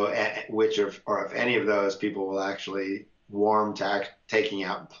of those, or if any of those people will actually warm to taking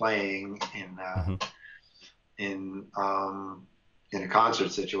out and playing Hmm. in a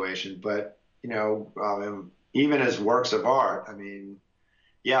concert situation. But even as works of art, I mean,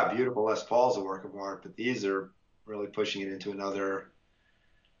 yeah, beautiful Les Paul's a work of art, but these are really pushing it into another.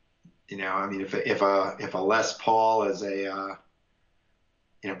 I mean, if a Les Paul is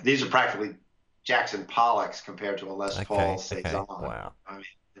these are practically Jackson Pollocks compared to a Les Paul Okay. Okay. Cezanne. Wow. I mean,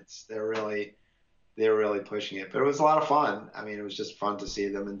 they're really pushing it, but it was a lot of fun. I mean, it was just fun to see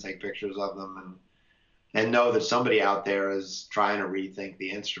them and take pictures of them and know that somebody out there is trying to rethink the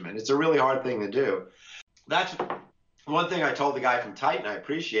instrument. It's a really hard thing to do. That's one thing I told the guy from Titan I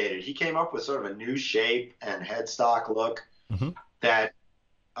appreciated. He came up with sort of a new shape and headstock look Hmm. that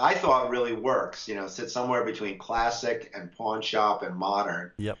I thought really works. Sits somewhere between classic and pawn shop and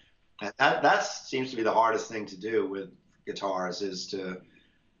modern. Yep. And that seems to be the hardest thing to do with guitars, is to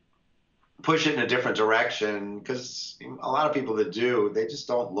push it in a different direction, because a lot of people that do, they just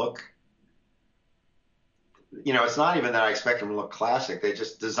don't look. It's not even that I expect them to look classic. They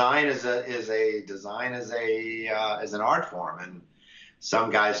just design as an art form, and some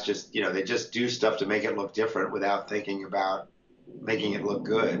guys just they just do stuff to make it look different without thinking about making it look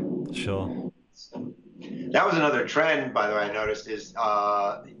good. Sure. So, that was another trend, by the way, I noticed, is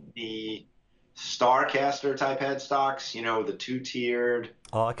the Starcaster type headstocks. The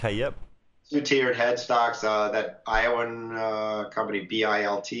Oh, okay. Yep. two-tiered headstocks. That Iowan company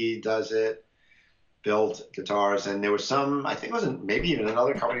BILT does it. Built guitars, and there was some, I think it was maybe even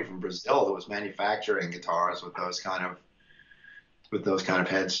another company from Brazil that was manufacturing guitars with those kind of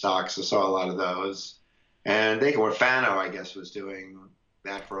headstocks. I saw a lot of those, and Fano, I guess, was doing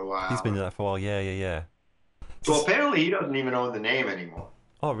that for a He's been while. doing that for a while. Yeah. Yeah. Yeah. Well, Just. apparently he doesn't even own the name anymore.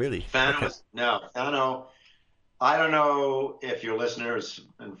 Oh, really? Fano Okay. is no Fano. I don't know if your listeners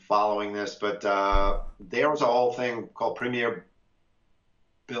been following this, but there was a whole thing called Premier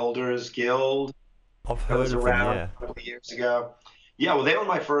Builders Guild I've that heard was of them. around Yeah. a couple of years ago. Yeah, well, they were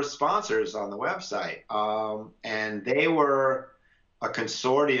my first sponsors on the website, and they were a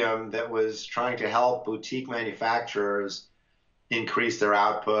consortium that was trying to help boutique manufacturers increase their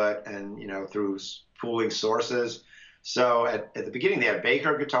output, and through pooling sources. So at the beginning, they had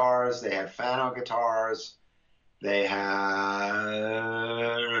Baker guitars, they had Fano guitars, they had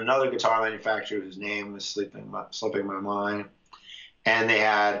another guitar manufacturer whose name was slipping my mind, and they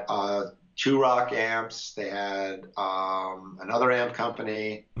had Two Rock amps. They had another amp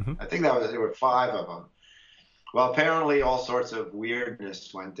company. Hmm. I think there were five of them. Well, apparently all sorts of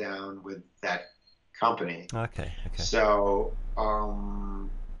weirdness went down with that company. Okay. Okay. So,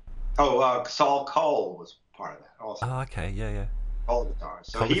 Saul Cole was part of that also. Oh, okay. Yeah. Yeah. Cole guitars.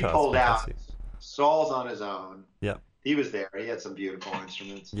 So Cold he guitars, pulled out. fantastic. Saul's on his own. Yep. He was there. He had some beautiful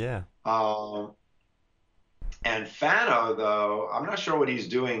instruments. Yeah. Um, And Fano, though, I'm not sure what he's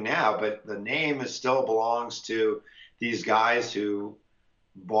doing now, but the name still belongs to these guys who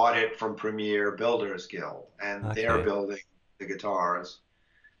bought it from Premier Builders Guild, and they're Okay. building the guitars.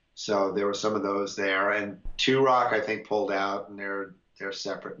 So there were some of those there, and Two Rock, I think, pulled out, and they're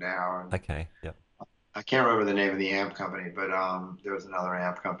separate now. And Okay. Yep. I can't remember the name of the amp company, but there was another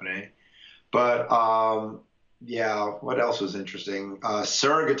amp company. But yeah, what else was interesting?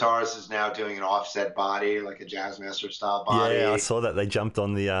 Sir Guitars is now doing an offset body, like a Jazzmaster style Yeah, I body. saw that they jumped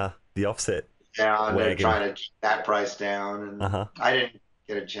on the offset Yeah, and they're wagon. trying to keep that price down. Uh And huh. I didn't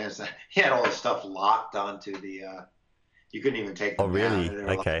get a chance to. He had all the stuff locked onto the. You couldn't even take Oh, them down. really? They were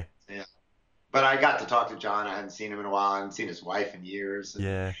locked. Okay. Yeah. But I got to talk to John. I hadn't seen him in a while. I hadn't seen his wife in years.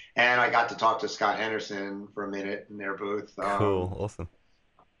 Yeah. And I got to talk to Scott Henderson for a minute in their booth. Cool. Awesome.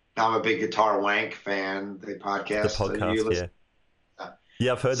 I'm a big Guitar Wank fan, the The podcast. So you podcast. listen. Yeah.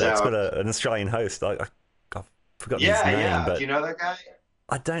 Yeah, I've heard that. It's So got an Australian host. I've forgotten his yeah, name, yeah. Do but you know that guy?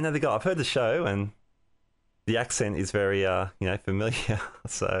 I don't know the guy. I've heard the show, and the accent is very, familiar.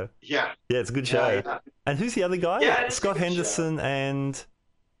 So Yeah, yeah, it's a good yeah, show. yeah. And who's the other guy? Yeah, it's a Scott good show. Henderson and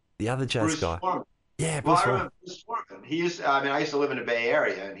the other jazz Bruce guy. Foreman. Yeah, Well, Bruce I Horn. remember Bruce Foreman. I used to live in the Bay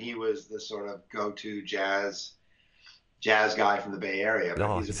Area, and he was the sort of go-to jazz guy from the Bay Area. But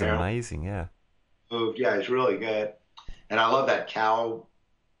Oh, he's he's apparently amazing. Yeah. moved. Yeah, he's really good. And I love that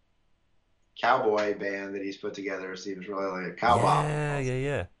cowboy band that he's put together. It seems really like a cowboy, Yeah, yeah,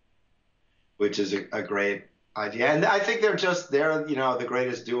 yeah. which is a great idea. And I think they're the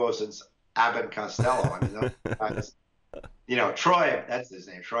greatest duo since Abbott and Costello. I mean, those guys, Troy, that's his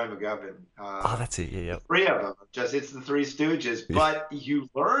name, Troy McGovern. Oh, that's it. Yeah, yeah. Three of them, it's the Three Stooges, but you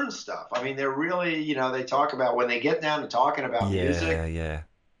learn stuff. I mean, they're really, they talk about, when they get down to talking about Yeah, music, yeah.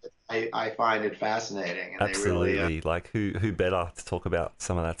 I find it fascinating, and they really, Absolutely. Like who better to talk about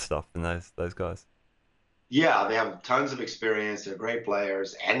some of that stuff than those guys? Yeah, they have tons of experience. They're great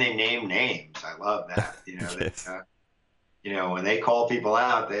players, and they name names. I love that. Yes. When they call people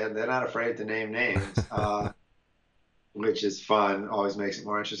out, they're not afraid to name names, which is fun. Always makes it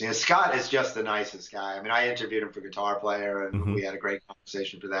more interesting. And Scott is just the nicest guy. I mean, I interviewed him for Guitar Player, and Hmm. we had a great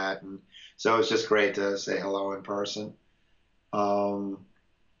conversation for that. And so it's just great to say hello in person. Um,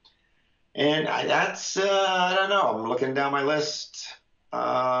 and I don't know. I'm looking down my list.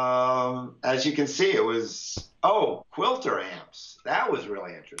 As you can see, it was Quilter amps. That was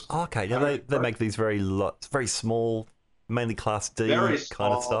really interesting. Okay, I now don't know if they make these very small, mainly Class very D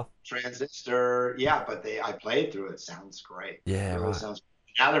kind of stuff. small transistor. Yeah, but I played through it. Sounds great. Yeah, It really right. sounds.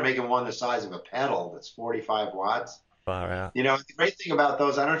 Now they're making one the size of a pedal that's 45 watts. Far out. The great thing about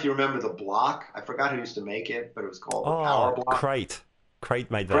those, I don't know if you remember the Block. I forgot who used to make it, but it was called the Oh, Power Block. Crate.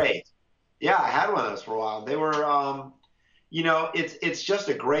 Crate made that. Great. Yeah, I had one of those for a while. They were, it's just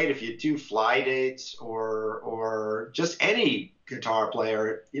a great if you do fly dates or just any guitar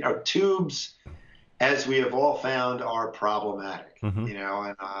player. Tubes, as we have all found, are problematic. Hmm.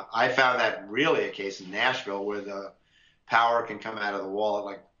 And I found that really a case in Nashville where the power can come out of the wall at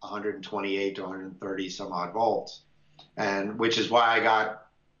like 128 to 130 some odd volts, and which is why I got.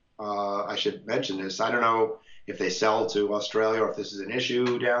 I should mention this. I don't know if they sell to Australia or if this is an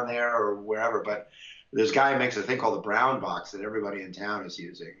issue down there or wherever, but this guy makes a thing called the Brown Box that everybody in town is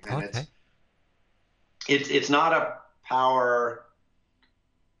using, and Okay. it's not a power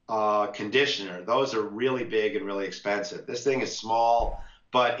conditioner. Those are really big and really expensive. This thing is small,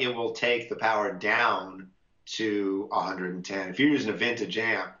 but it will take the power down to 110. If you're using a vintage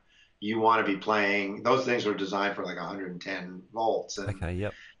amp, you want to be playing. Those things were designed for like 110 volts, Okay.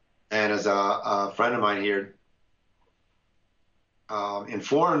 Yep. and as a friend of mine here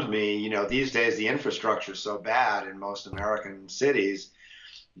informed me, these days the infrastructure is so bad in most American cities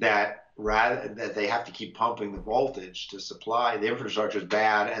that rather that they have to keep pumping the voltage to supply. The infrastructure is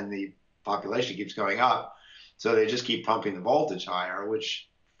bad, and the population keeps going up, so they just keep pumping the voltage higher, which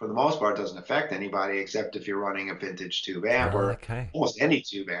for the most part doesn't affect anybody except if you're running a vintage tube amp or Okay. almost any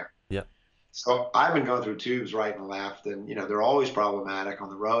tube amp. Yep. So I've been going through tubes right and left, and they're always problematic. On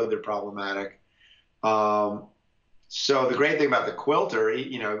the road, they're problematic. Um, so the great thing about the Quilter,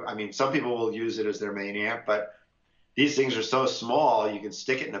 I mean, some people will use it as their main amp, but these things are so small, you can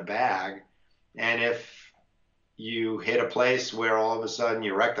stick it in a bag, and if you hit a place where all of a sudden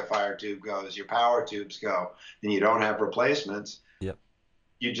your rectifier tube goes, your power tubes go, and you don't have replacements, Yep.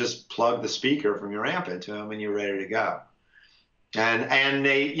 you just plug the speaker from your amp into them, and you're ready to go. And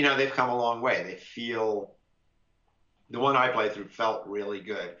they've come a long way. They feel the one I played through felt really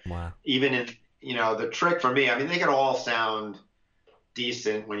good. Wow. Even in the trick for me, I mean, they can all sound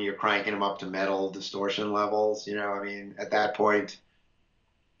decent when you're cranking them up to metal distortion levels. I mean, at that point,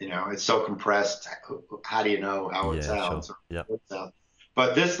 it's so compressed. How do you know how it Yeah. Sure. sounds? Or Yep. what it sounds?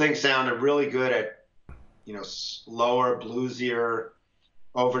 But this thing sounded really good at, lower, bluesier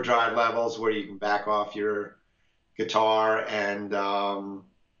overdrive levels where you can back off your guitar and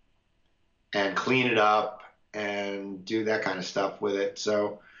clean it up and do that kind of stuff with it.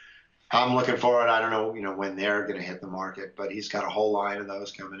 So I'm looking forward. I don't know, when they're going to hit the market, but he's got a whole line of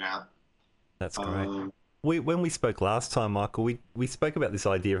those coming out. That's great. Um, When we spoke last time, Michael, we spoke about this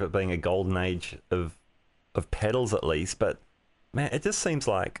idea of it being a golden age of pedals at least, but man, it just seems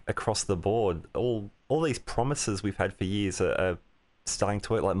like across the board, all these promises we've had for years are starting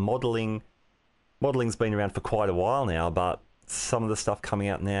to work. Like modeling's been around for quite a while now, but some of the stuff coming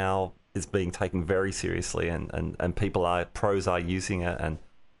out now is being taken very seriously, and pros are using it.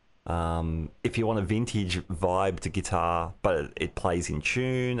 And if you want a vintage vibe to guitar, but it plays in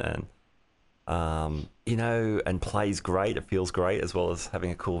tune and and plays great, it feels great, as well as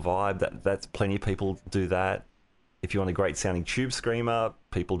having a cool vibe. That's plenty of people do that. If you want a great sounding tube screamer,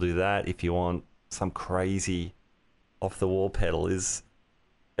 people do that. If you want some crazy off the wall pedal,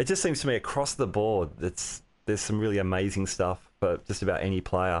 it just seems to me across the board there's some really amazing stuff for just about any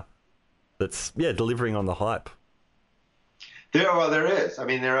player that's delivering on the hype. there is. I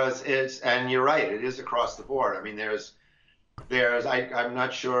mean, and you're right. It is across the board. I mean, I'm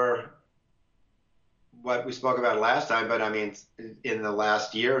not sure what we spoke about last time, but I mean, in the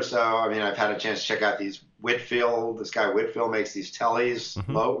last year or so, I mean, I've had a chance to check out these Whitfield. This guy Whitfield makes these tellies,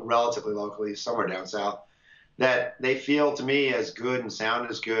 relatively locally, somewhere down south, that they feel to me as good and sound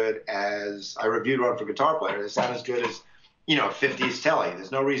as good as I reviewed one for Guitar Player. They sound as good as 50s telly.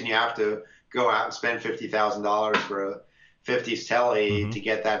 There's no reason you have to go out and spend $50,000 for a 50s telly to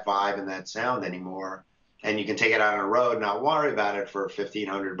get that vibe and that sound anymore. And you can take it out on the road and not worry about it for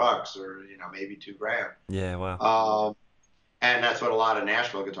 $1,500 or maybe $2,000. Yeah, wow. And that's what a lot of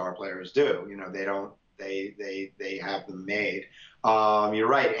Nashville guitar players do. They don't they have them made. You're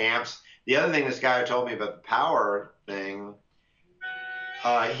right, amps. The other thing this guy told me about the power thing,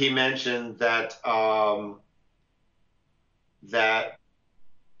 he mentioned that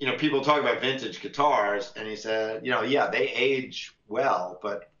people talk about vintage guitars, and he said, yeah, they age well,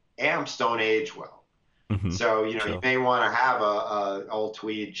 but amps don't age well. Hmm. So, you Sure. may want to have a old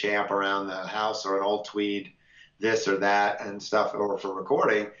tweed champ around the house, or an old tweed this or that and stuff, or for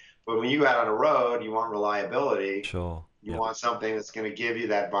recording. But when you go out on the road, you want reliability. Sure. You Yep. want something that's going to give you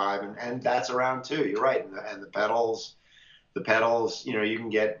that vibe, and that's around too. You're right. And the pedals, you can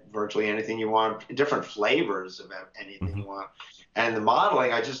get virtually anything you want, different flavors of anything Hmm. you want. And the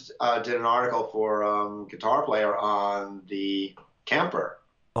modeling, I just did an article for Guitar Player on the Kemper,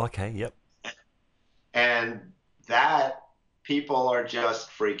 Okay. Yep. and that people are just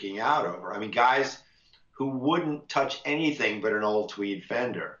freaking out over. I mean, guys who wouldn't touch anything but an old tweed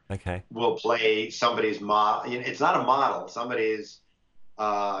Fender Okay. will play somebody's model. It's not a model. Somebody's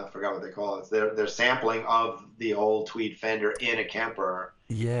I forgot what they call it. They're sampling of the old tweed Fender in a Kemper,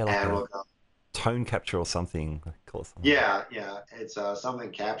 Yeah, like and a we'll go, tone capture or something. I call it something like yeah, it's something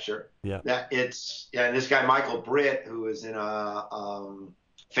capture. that. And this guy Michael Britt, who is in a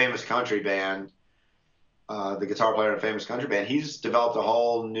famous country band, the guitar player in a famous country band, he's developed a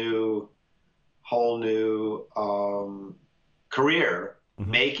whole new career Yeah.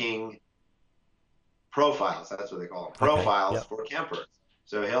 Hmm. making profiles. That's what they call them, Okay. profiles Yep. for Kempers.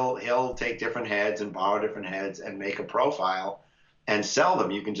 So he'll take different heads and borrow different heads and make a profile and sell them.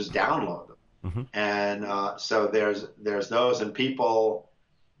 You can just download them. Hmm. And so there's those, and people,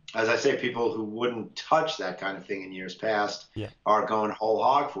 as I say, people who wouldn't touch that kind of thing in years past Yeah. are going whole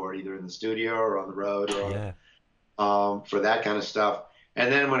hog for it, either in the studio or on the road, or Yeah. for that kind of stuff.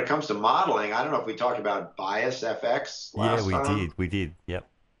 And then when it comes to modeling, I don't know if we talked about Bias FX Yeah, last we time. did. We did. Yep.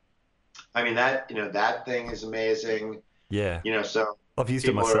 I mean, that thing is amazing. Yeah. So I've used it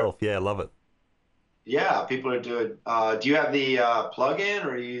people are, myself. Yeah, I love it. yeah, people are doing. Do you have the plug-in,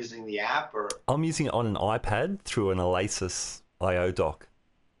 or are you using the app, or? I'm using it on an iPad through an Oasis IO dock.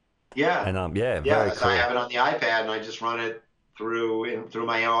 Yeah, And yeah, very yeah. So I cool. have it on the iPad, and I just run it through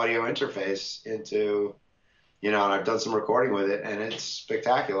my audio interface into, and I've done some recording with it, and it's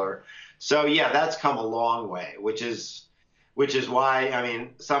spectacular. So yeah, that's come a long way, which is why, I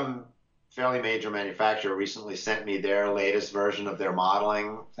mean, some fairly major manufacturer recently sent me their latest version of their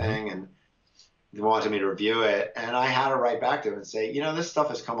modeling Hmm. thing, and they wanted me to review it, and I had to write back to them and say, this stuff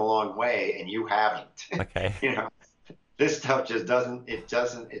has come a long way, and you haven't. Okay. you know, this stuff just doesn't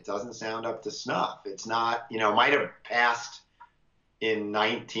sound up to snuff. It's not, might have passed in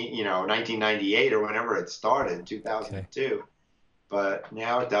 1998 or whenever it started, Okay. 2002, but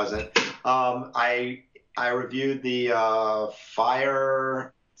now it doesn't. I reviewed the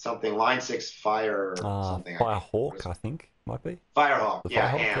Fire something, Line 6 Fire something. Firehawk, I think, might be. Firehawk, The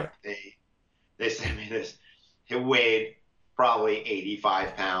yeah, Firehawk, yeah. amp. They sent me this. It weighed probably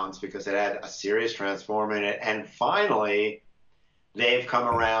 85 pounds because it had a serious transformer in it. And finally, they've come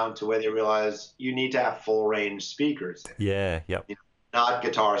around to where they realize you need to have full range speakers in it. Yeah, yep. Not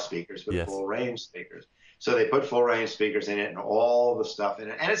guitar speakers, but Yes. full range speakers. So they put full range speakers in it and all the stuff in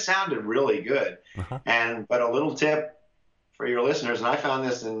it, and it sounded really good. Uh-huh. But a little tip for your listeners, and I found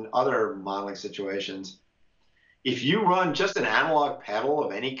this in other modeling situations: if you run just an analog pedal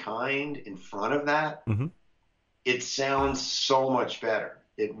of any kind in front of that, Hmm. it sounds so much better.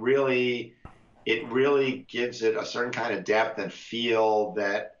 It really gives it a certain kind of depth and feel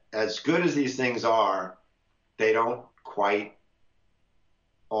that, as good as these things are, they don't quite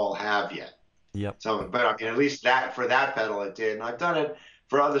all have yet. Yep. So, but I mean, at least that for that pedal it did. And I've done it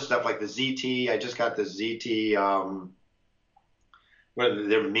for other stuff like the ZT. I just got the ZT,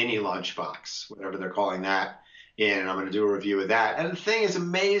 their mini lunchbox, whatever they're calling that, in, and I'm going to do a review of that. And the thing is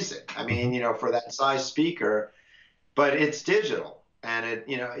amazing. I mean, for that size speaker, but it's digital, and it,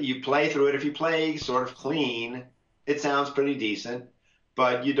 you play through it. If you play sort of clean, it sounds pretty decent,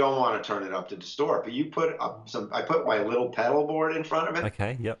 but you don't want to turn it up to distort. But you put up I put my little pedal board in front of it.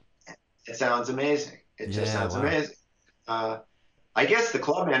 Okay, yep. It sounds amazing. It just sounds wow. amazing. I guess the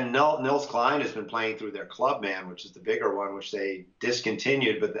Clubman, Nils Klein has been playing through their Clubman, which is the bigger one, which they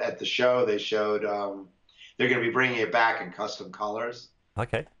discontinued. But at the show, they showed they're going to be bringing it back in custom colors.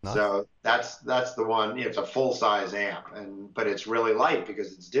 Okay, nice. So that's the one. It's a full size amp, but it's really light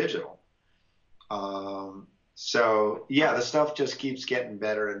because it's digital. So yeah, the stuff just keeps getting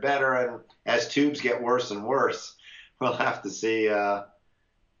better and better, and as tubes get worse and worse, we'll have to see.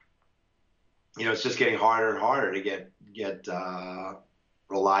 It's just getting harder and harder to get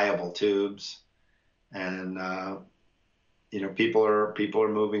reliable tubes, and people are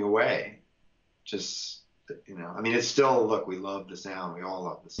moving away. just, I mean, it's still, look, we love the sound. We all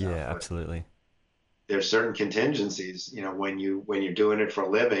love the sound, Yeah, but absolutely. there's certain contingencies, when you're doing it for a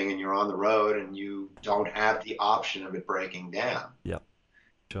living and you're on the road and you don't have the option of it breaking down. Yep,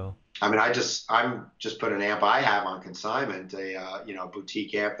 sure. I mean, I'm just put an amp I have on consignment, a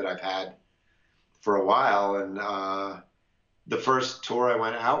boutique amp that I've had for a while, and the first tour I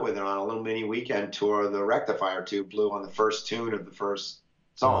went out with it on, a little mini weekend tour, the rectifier tube blew on the first tune of the first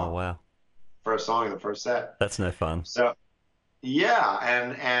Oh, song, wow. first song of the first set. That's no fun. So yeah,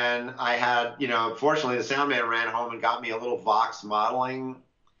 and I had, fortunately the sound man ran home and got me a little Vox modeling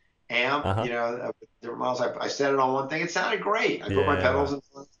amp, Uh-huh. different models. I set it on one thing. It sounded great. I put my Yeah, pedals right.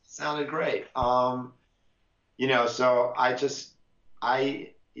 in, it sounded great. So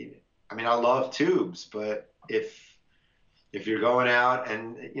I mean, I love tubes, but if you're going out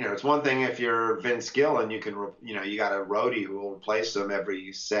and, it's one thing if you're Vince Gill and you can, you got a roadie who will replace them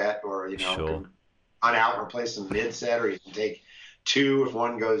every set, or, Sure. can run out and replace them mid set, or you can take two if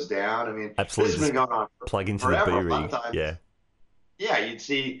one goes down. I mean, this Absolutely. has been Just going on plug into the forever. B A lot of rig. times, Yeah, yeah,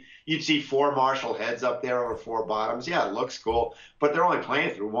 you'd see four Marshall heads up there over four bottoms. Yeah, it looks cool, but they're only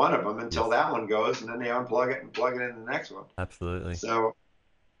playing through one of them until yes, that one goes, and then they unplug it and plug it in the next one. absolutely. So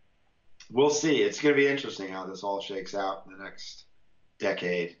we'll see. It's going to be interesting how this all shakes out in the next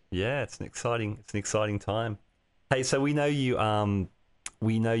decade. Yeah, it's an exciting time. Hey, so we know you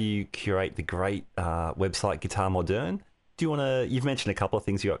curate the great website Guitar Moderne. Do you want to? You've mentioned a couple of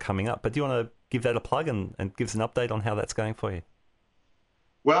things you got coming up, but do you want to give that a plug and give us an update on how that's going for you?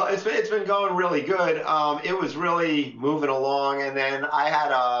 Well, it's been going really good. It was really moving along, and then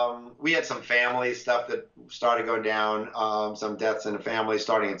we had some family stuff that started going down. Some deaths in the family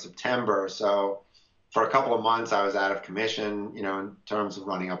starting in September. So for a couple of months, I was out of commission, in terms of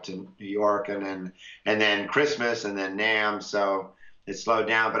running up to New York, and then Christmas, and then NAMM. So it slowed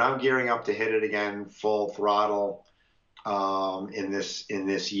down, but I'm gearing up to hit it again full throttle in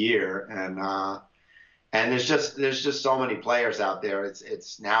this year, and there's just so many players out there. It's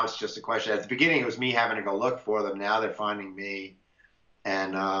just a question. At the beginning, it was me having to go look for them. Now they're finding me,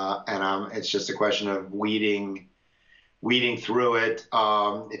 and it's just a question of weeding through it.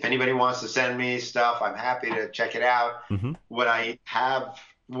 If anybody wants to send me stuff, I'm happy to check it out. Mm-hmm. What I have,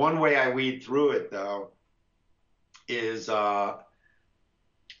 one way I weed through it though, is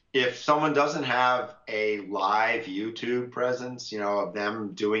if someone doesn't have a live YouTube presence, of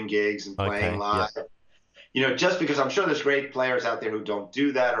them doing gigs and playing Okay. live, Yep. just because I'm sure there's great players out there who don't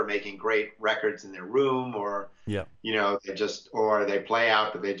do that, or making great records in their room, or, Yep. they play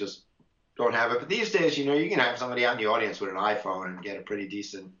out, but they just don't have it. But these days, you can have somebody out in the audience with an iPhone and get a pretty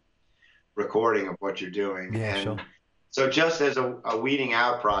decent recording of what you're doing. Yeah. And Sure. so just as a weeding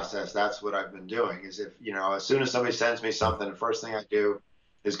out process, that's what I've been doing, is if, as soon as somebody sends me something, the first thing I do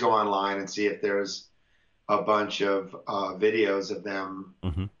is go online and see if there's a bunch of videos of them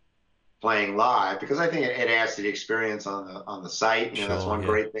Mm-hmm. playing live, because I think it adds to the experience on the site. That's Sure. one Yeah.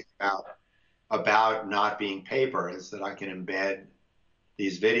 great thing about not being paper, is that I can embed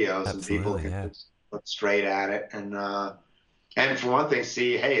these videos and people Absolutely. can Yeah. just look straight at it, and for one thing,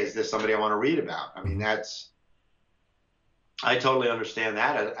 see, hey, is this somebody I want to read about? I mean, Mm-hmm. I totally understand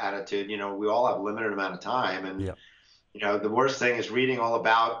that attitude. We all have a limited amount of time, and Yep. the worst thing is reading all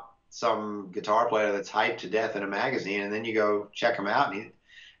about some guitar player that's hyped to death in a magazine, and then you go check him out,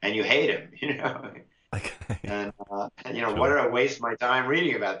 and you hate him, Okay. and what Sure. did I waste my time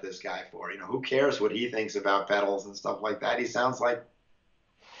reading about this guy for? Who cares what he thinks about pedals and stuff like that? He sounds like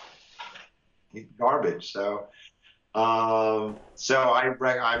he's garbage. I'm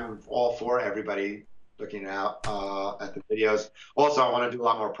all for everybody looking out at the videos. Also, I want to do a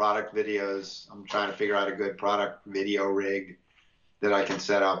lot more product videos. I'm trying to figure out a good product video rig that I can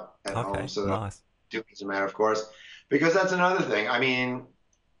set up at home, Okay. so that Nice. do as a matter of course, because that's another thing. I mean,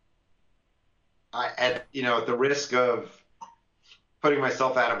 at the risk of putting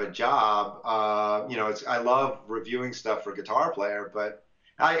myself out of a job, I love reviewing stuff for Guitar Player, but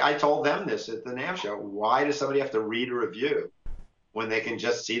I told them this at the NAMM show. Why does somebody have to read a review when they can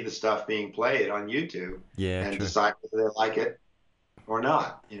just see the stuff being played on YouTube Yeah. and True. decide whether they like it or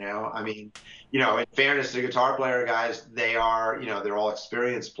not? I mean, in fairness to Guitar Player guys, they are, they're all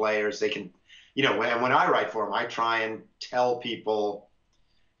experienced players. They can, and when I write for them, I try and tell people,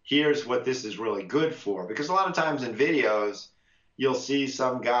 here's what this is really good for. Because a lot of times in videos, you'll see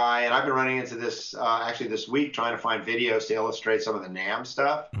some guy, and I've been running into this actually this week, trying to find videos to illustrate some of the NAMM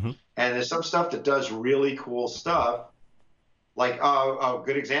stuff. Mm-hmm. And there's some stuff that does really cool stuff. Like, a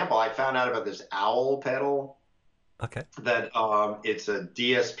good example, I found out about this owl pedal, Okay. that it's a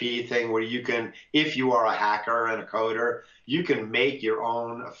DSP thing where you can, if you are a hacker and a coder, you can make your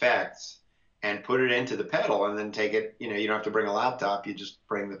own effects and put it into the pedal, and then take it. You don't have to bring a laptop. You just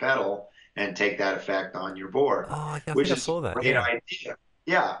bring the pedal and take that effect on your board, Oh, yeah, I which think I is a saw that. great Yeah. idea.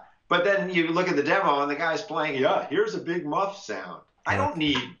 Yeah. But then you look at the demo and the guy's playing, yeah, here's a big muff sound. I don't Okay.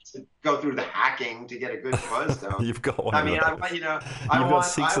 need to go through the hacking to get a good fuzz tone. You've got one I of mean, those. I You've got want,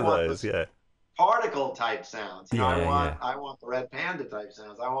 six I of want those. those Yeah. particle type sounds. Yeah. Yeah. I want the Red Panda type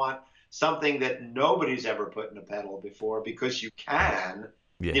sounds. I want something that nobody's ever put in a pedal before, because you can,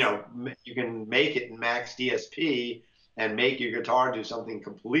 Yes. you can make it in Max DSP and make your guitar do something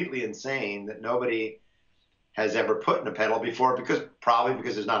completely insane that nobody has ever put in a pedal before, probably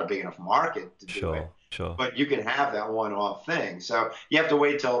because there's not a big enough market to do it. Sure. Sure. But you can have that one-off thing. So you have to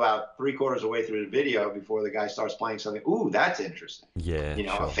wait till about 3/4 of the way through the video before the guy starts playing something. Ooh, that's interesting. Yeah. A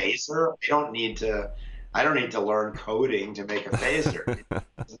Sure. phaser. I don't need to learn coding to make a phaser.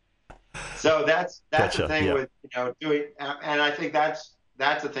 So that's the Gotcha. thing Yeah. with doing, and I think that's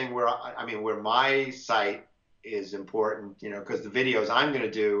the thing where where my site is important, because the videos I'm going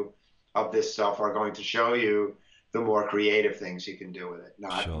to do of this stuff are going to show you the more creative things you can do with it,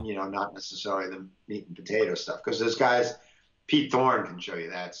 not Sure. not necessarily the meat and potato stuff, because there's guys, Pete Thorne can show you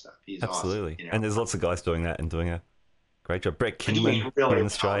that stuff. He's Absolutely. awesome. And there's lots of guys doing that and doing a great job. Brett He's Kingman really here in well,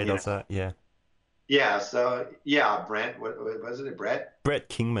 Australia does that. Yeah. Yeah. So yeah, Brent. What was it? Brett? Brett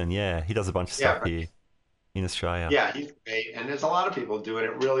Kingman. Yeah. He does a bunch of Yeah. stuff here in Australia. Yeah, he's great, and there's a lot of people doing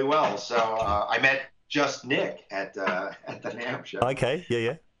it really well. So I met Just Nick at the NAMM show. Okay. Yeah.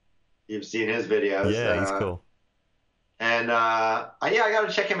 Yeah. You've seen his videos. Yeah. He's cool. And I got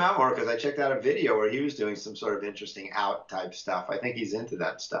to check him out more, because I checked out a video where he was doing some sort of interesting out type stuff. I think he's into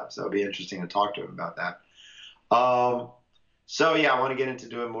that stuff, so it'll be interesting to talk to him about that. So yeah, I want to get into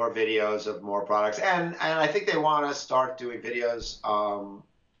doing more videos of more products, and I think they want to start doing videos.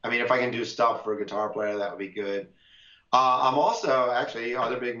 If I can do stuff for a guitar player, that would be good. I'm also, actually,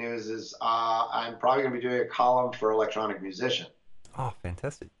 other big news is I'm probably going to be doing a column for Electronic Musician. Oh,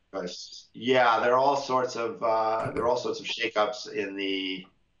 fantastic. Yeah, there are all sorts of shakeups in the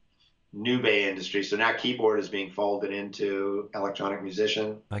Nube industry. So now keyboard is being folded into Electronic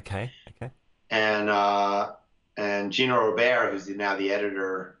Musician, Okay. Okay. and Gino Robert, who's now the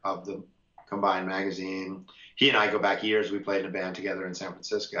editor of the Combined magazine, he and I go back years. We played in a band together in San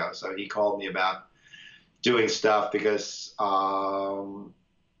Francisco. So he called me about doing stuff because, for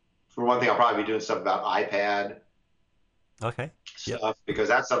one thing, I'll probably be doing stuff about iPad Okay. Yep. stuff, because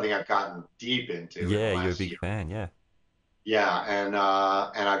that's something I've gotten deep into. Yeah, in the you're a last big year. fan. Yeah. Yeah, and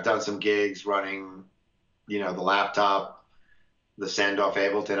I've done some gigs running, the laptop, the Send-Off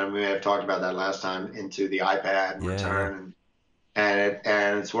Ableton. I mean, I've talked about that last time, into the iPad and Yeah, return, and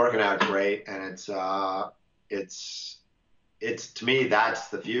it's working out great, and it's to me, that's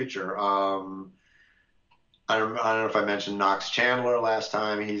the future. I don't know if I mentioned Knox Chandler last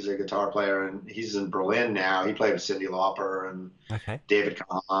time. He's a guitar player, and he's in Berlin now. He played with Cyndi Lauper and Okay. David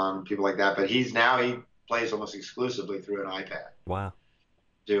Kahn, people like that. But he plays almost exclusively through an iPad. Wow.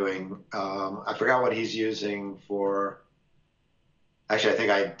 Doing, I forgot what he's using for. Actually, I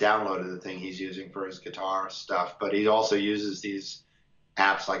think I downloaded the thing he's using for his guitar stuff. But he also uses these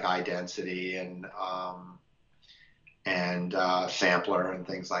apps like iDensity and Sampler and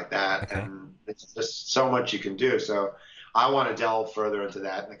things like that. Okay. And it's just so much you can do. So I want to delve further into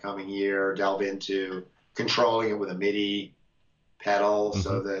that in the coming year, delve into controlling it with a MIDI pedal,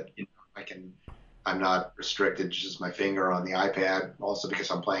 so that I'm not restricted to just my finger on the iPad. Also, because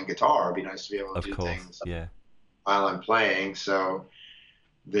I'm playing guitar, it'd be nice to be able to Of do course. things Yeah. while I'm playing. So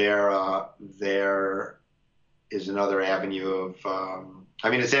there is another avenue of,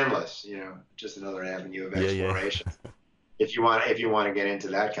 it's endless, just another avenue of Yeah, yeah. exploration. If you want to get into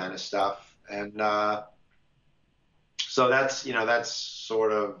that kind of stuff. And so that's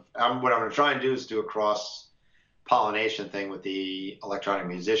sort of, what I'm going to try and do is do a cross pollination thing with the Electronic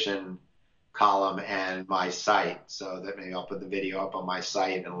Musician column and my site, so that maybe I'll put the video up on my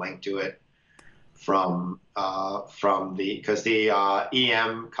site and link to it from because the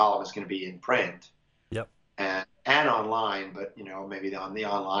EM column is going to be in print. Yep. And online, but maybe on the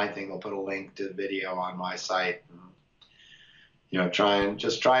online thing they'll put a link to the video on my site, and try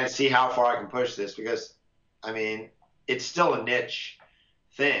and see how far I can push this, because it's still a niche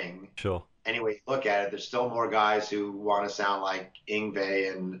thing. Sure. Anyway, look at it, there's still more guys who want to sound like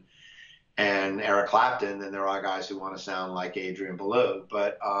Yngwie and Eric Clapton than there are guys who want to sound like Adrian Belew.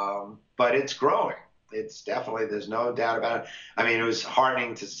 But it's growing. It's definitely, there's no doubt about it. It was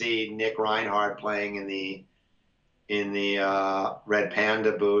heartening to see Nick Reinhardt playing in the Red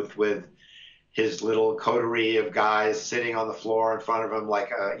Panda booth with his little coterie of guys sitting on the floor in front of him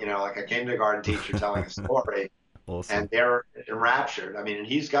like a kindergarten teacher telling a story. Awesome. and they're enraptured. I mean, and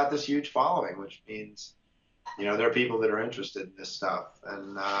he's got this huge following, which means, there are people that are interested in this stuff,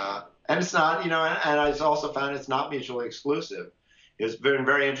 and it's not, and I also found it's not mutually exclusive. It's been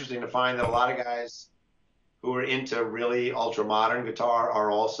very interesting to find that a lot of guys who are into really ultra modern guitar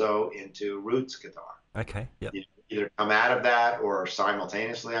are also into roots guitar. Okay. Yep. Either come out of that or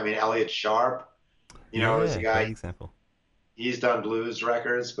simultaneously. I mean, Elliott Sharp, is a Great guy. example. He's done blues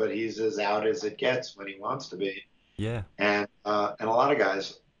records, but he's as out as it gets when he wants to be. Yeah. And a lot of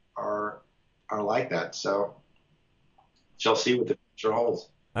guys are like that. So shall see what the future holds.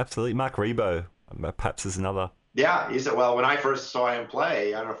 Absolutely. Mark Rebo, perhaps, is another. Yeah, he said. Well, when I first saw him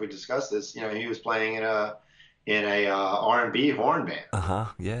play, I don't know if we discussed this. He was playing in a R&B horn band.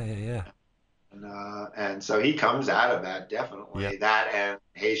 Yeah. And so he comes out of that, definitely. Yep. That and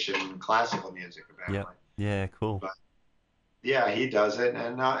Haitian classical music, apparently. Yeah. Cool. But yeah, he does it,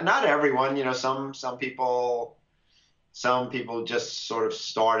 and not everyone. Some people just sort of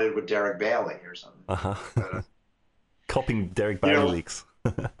started with Derek Bailey or something. But, copying Derek Bailey licks.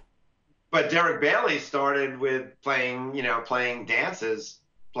 But Derek Bailey started with playing dances,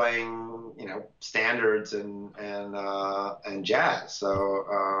 playing standards and jazz.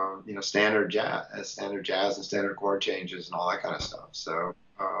 So standard jazz and standard chord changes and all that kind of stuff. So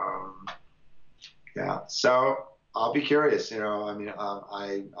yeah. So I'll be curious.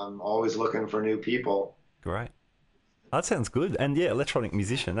 I'm always looking for new people. Great. That sounds good. And yeah, electronic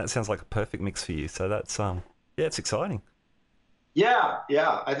musician. That sounds like a perfect mix for you. So that's it's exciting. Yeah.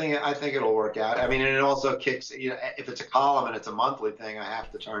 I think it'll work out. I mean, and it also kicks. If it's a column and it's a monthly thing, I have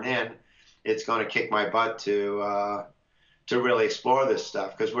to turn in. It's going to kick my butt to really explore this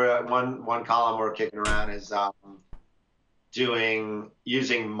stuff, because we're at one column we're kicking around is using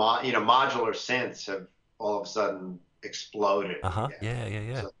modular synths have all of a sudden exploded.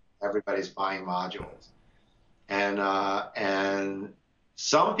 Yeah. So everybody's buying modules, and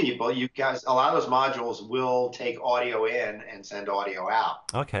some people, you guys, a lot of those modules will take audio in and send audio out.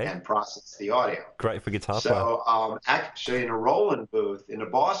 Okay. And process the audio. Great for guitar player. So actually, in a Roland booth, in a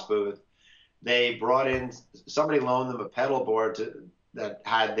Boss booth, they brought in, somebody loaned them a pedal board they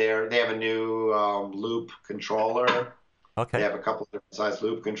have a new loop controller. Okay. They have a couple of different size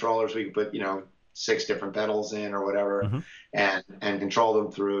loop controllers. We can put 6 different pedals in or whatever, and control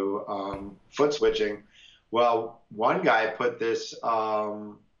them through foot switching. Well, one guy put this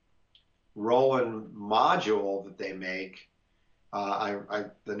Roland module that they make.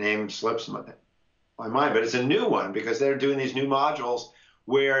 The name slips my mind, but it's a new one, because they're doing these new modules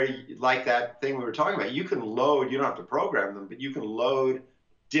where, like that thing we were talking about, you can load. You don't have to program them, but you can load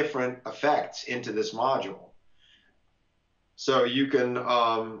different effects into this module. So you can,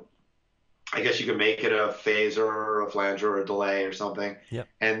 I guess you can make it a phaser or a flanger or a delay or something. Yep.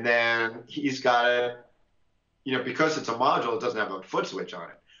 And then he's got it. Because it's a module, it doesn't have a foot switch on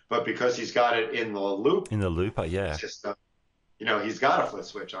it. But because he's got it in the loop. In the looper, yeah. System, he's got a foot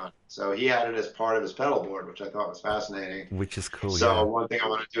switch on it. So he had it as part of his pedal board, which I thought was fascinating. Which is cool, So one thing I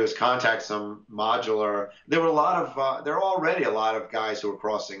want to do is contact some modular. There are already a lot of guys who are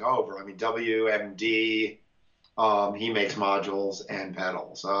crossing over. I mean, WMD, he makes modules and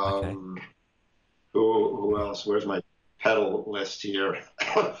pedals. Okay. Who else? Where's my pedal list here?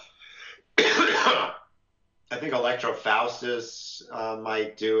 I think Electro Faustus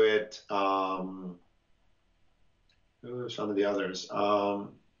might do it. Who are some of the others?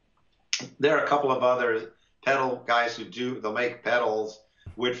 There are a couple of other pedal guys they'll make pedals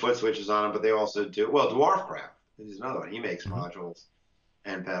with foot switches on them, but they also do, Dwarfcraft is another one. He makes modules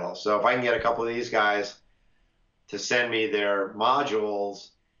and pedals. So if I can get a couple of these guys to send me their modules,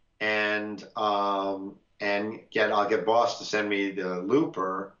 and I'll get Boss to send me the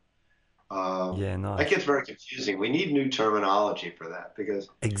looper. Nice. That gets very confusing. We need new terminology for that, because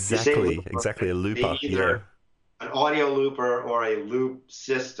exactly a looper. Either an audio looper or a loop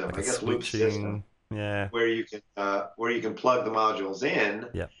system. Like I guess switching, loop system. Yeah. Where you can plug the modules in.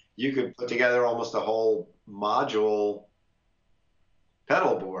 Yeah. You could put together almost a whole module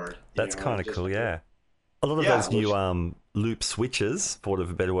pedal board. That's kind of cool. Yeah. A lot of those new loop switches, for want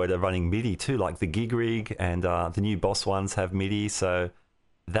of a better word, are running MIDI too, like the Gig Rig, and the new Boss ones have MIDI. So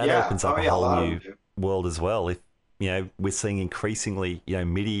that opens up a whole new world as well. If we're seeing increasingly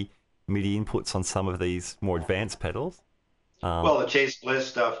MIDI inputs on some of these more advanced pedals. The Chase Bliss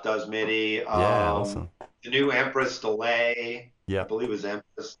stuff does MIDI. Awesome. The new Empress Delay, I believe it was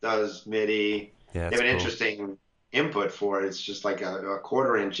Empress, does MIDI. Yeah, they have an interesting input for it. It's just like a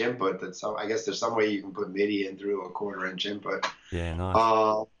 1/4-inch input. I guess there's some way you can put MIDI in through a 1/4-inch input. Yeah,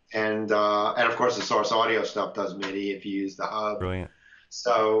 nice. And of course the Source Audio stuff does MIDI if you use the hub. Brilliant.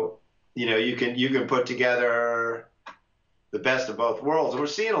 So you can put together the best of both worlds. And we're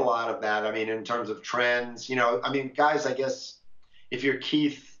seeing a lot of that. I mean, in terms of trends, guys, I guess if you're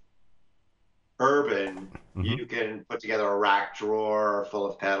Keith Urban, you can put together a rack drawer full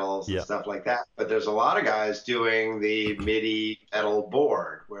of pedals and stuff like that. But there's a lot of guys doing the MIDI pedal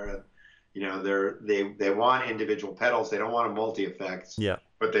board where, they want individual pedals. They don't want a multi-effects. Yeah.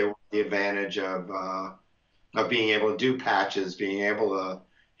 But they want the advantage of being able to do patches, being able to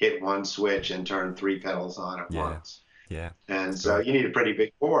hit one switch and turn 3 pedals on at once. Yeah. And so you need a pretty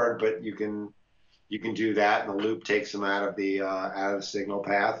big board, but you can do that, and the loop takes them out of the signal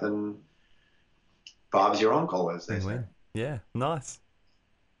path, and Bob's your uncle, as they say. Yeah, nice.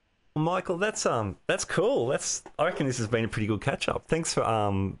 Well, Michael, that's cool. I reckon this has been a pretty good catch up. Thanks for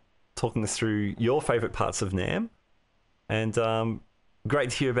talking us through your favourite parts of NAMM, and great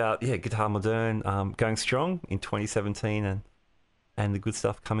to hear about Guitar Moderne going strong in 2017 and the good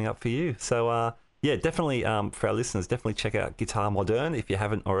stuff coming up for you. So definitely for our listeners, definitely check out Guitar Moderne if you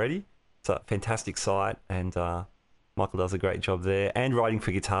haven't already. It's a fantastic site, and Michael does a great job there, and writing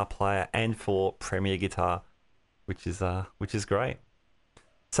for Guitar Player and for Premier Guitar, which is great.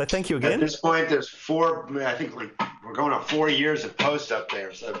 So thank you again. At this point, there's 4. I think we're going on 4 years of posts up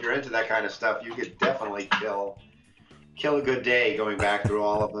there. So if you're into that kind of stuff, you could definitely kill a good day going back through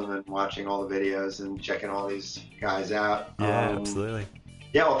all of them and watching all the videos and checking all these guys out. Yeah, absolutely.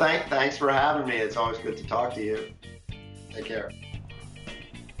 Yeah, well, thanks for having me. It's always good to talk to you. Take care.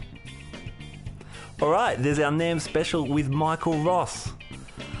 All right, there's our NAMM special with Michael Ross.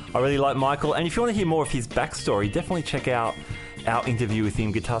 I really like Michael, and if you want to hear more of his backstory, definitely check out our interview with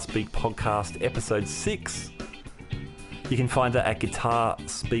him, Guitar Speak Podcast, episode 6. You can find that at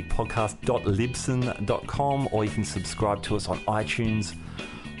guitarspeakpodcast.libsyn.com, or you can subscribe to us on iTunes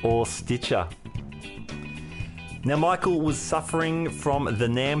or Stitcher. Now, Michael was suffering from the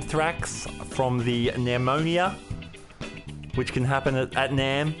NAMMthrax, from the pneumonia, which can happen at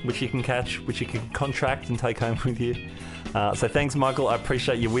NAMM, which you can catch, which you can contract and take home with you. So thanks, Michael. I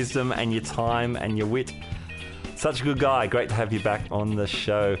appreciate your wisdom and your time and your wit. Such a good guy. Great to have you back on the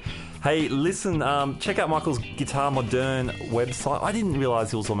show. Hey, listen, check out Michael's Guitar Moderne website. I didn't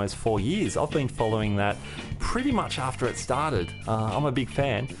realise it was almost 4 years. I've been following that pretty much after it started. I'm a big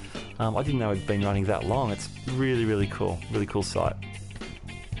fan. I didn't know it'd been running that long. It's really, really cool. Really cool site.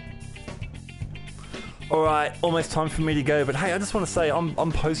 All right, almost time for me to go. But hey, I just want to say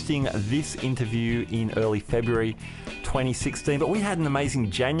I'm posting this interview in early February 2016. But we had an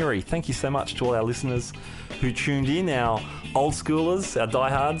amazing January. Thank you so much to all our listeners who tuned in, our old schoolers, our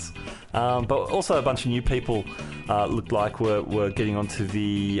diehards, but also a bunch of new people looked like were getting onto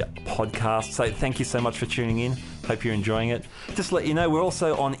the podcast. So thank you so much for tuning in. Hope you're enjoying it. Just to let you know, we're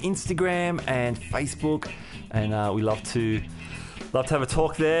also on Instagram and Facebook, and we love to have a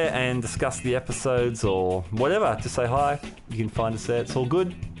talk there and discuss the episodes or whatever. Just say hi. You can find us there. It's all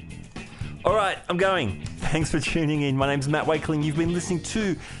good. All right, I'm going. Thanks for tuning in. My name's Matt Wakeling. You've been listening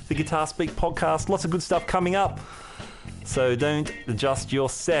to the Guitar Speak podcast. Lots of good stuff coming up. So don't adjust your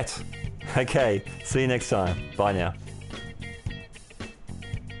set. Okay, see you next time. Bye now.